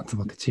が集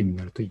まってチームに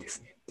なるといいで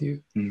すねってい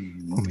う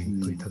コメン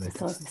トをいただいて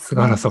ます。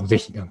菅原さんもぜ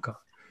ひなん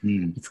か、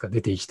いつか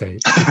出ていきたい。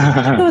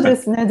そうで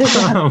すね。ぜひ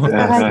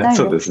伺いたいです。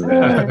そうですね。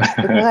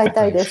伺い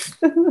たいです。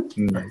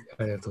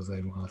ありがとうござ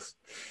います。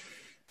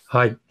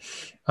はい。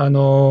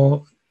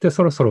で、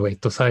そろそろ、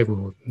最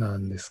後な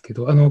んですけ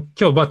ど、今日、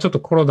ちょっと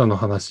コロナの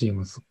話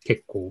も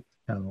結構、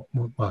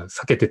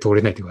避けて通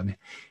れないというかね、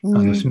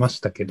しまし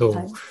たけど、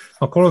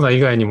コロナ以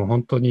外にも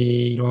本当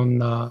にいろん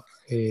な、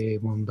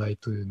問題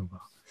というの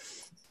が、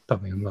多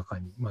分世の中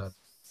に、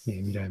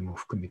未来も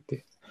含め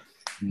て、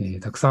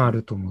たくさんあ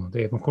ると思うの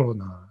で、コロ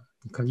ナ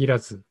に限ら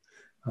ず、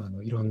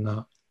いろん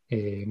な、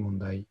問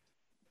題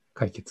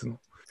解決の、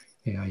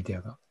アイデ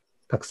アが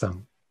たくさ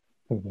ん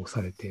応募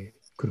されて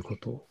くるこ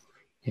とを、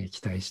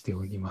期待して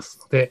おります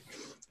ので、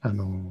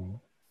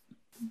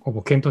応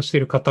募検討して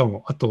いる方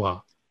も、あと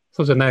は、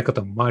そうじゃない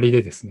方も周り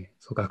でですね、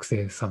学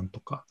生さん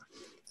とか、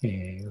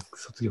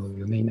卒業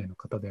4年以内の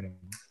方であれば、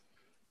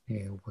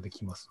応募で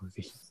きますの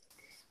で、ぜひ、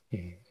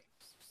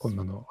こん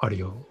なのある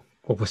よ、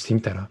応募して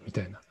みたら、み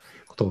たいな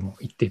ことも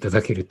言っていた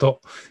だけると、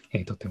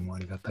とてもあ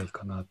りがたい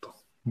かなと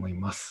思い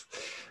ます。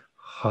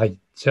はい。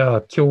じゃ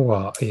あ、今日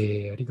は、あ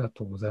りが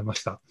とうございま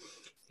した。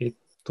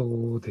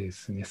で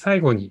すね、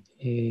最後に、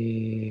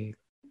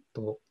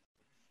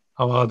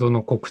アワード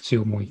の告知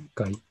をもう一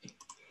回、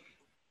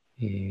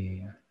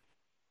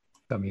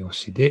画面押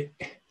しで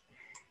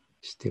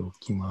してお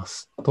きま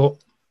すと、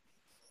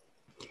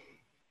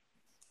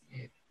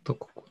こ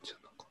こじゃ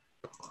なかっ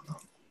たかな。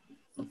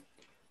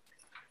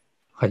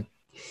はい。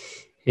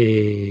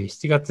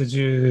7月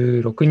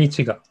16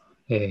日が、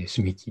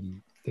締め切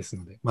りです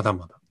ので、まだ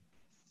まだ、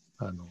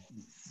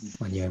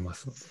間に合いま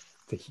すので、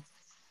ぜひ、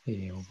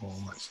応募をお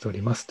待ちしてお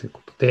りますという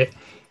ことで、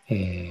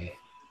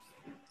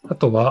あ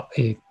とは、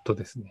で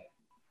すね、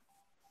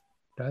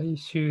来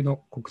週の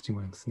告知も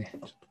ありますね。ちょ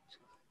っと待ってくださ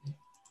いね。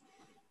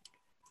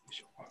よい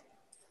しょ。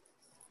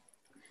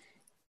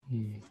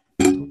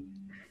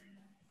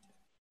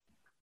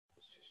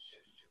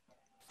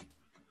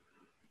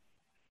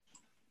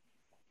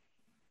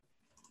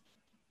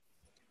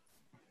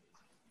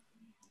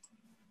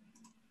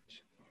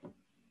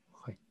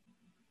はい。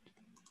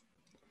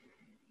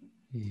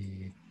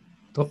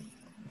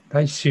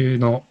来週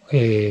の、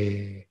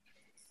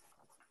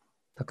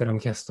タクラム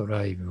キャスト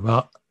ライブ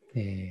は、ブ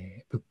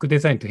ックデ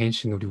ザインと編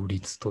集の両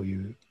立とい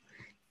う、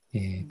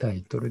タ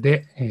イトル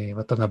で、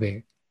渡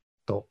辺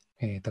と、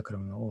タクラ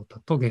ムの太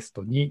田とゲス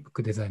トにブッ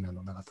クデザイナー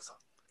の永田さん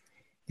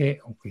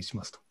でお送りし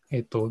ます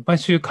と。毎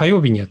週火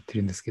曜日にやって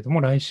るんですけども、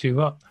来週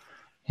は、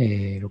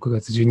6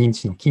月12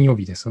日の金曜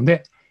日ですの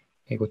で、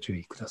ご注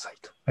意ください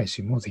と。来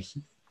週もぜひ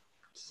お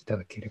聞きいた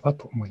だければ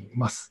と思い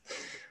ます。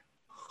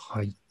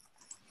はい。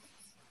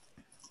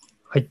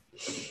はい。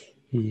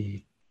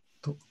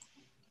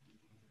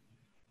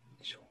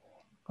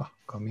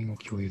画面を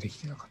共有でき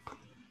てなかったか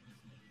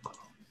な。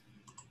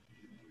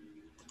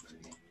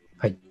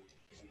はい。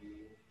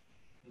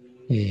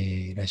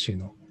来週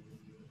の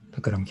タ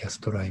クラムキャス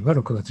トライブは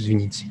6月12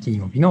日金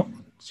曜日の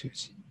10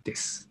時で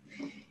す。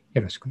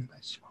よろしくお願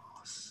いしま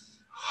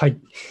す。はい。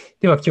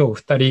では今日お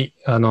二人、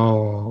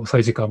遅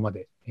い時間ま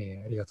で、あ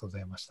りがとうござ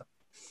いました。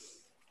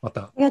ま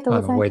た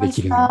お会いで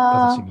きるのを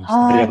楽しみにしています。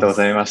ありがとうご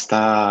ざいまし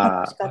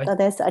た。楽しかった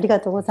です。ありが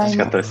とうございます。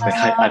楽しかったですね。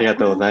はい、ありが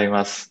とうござい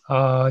ます。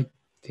はい。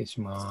失礼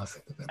しま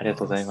す。ありが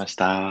とうございまし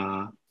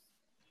た。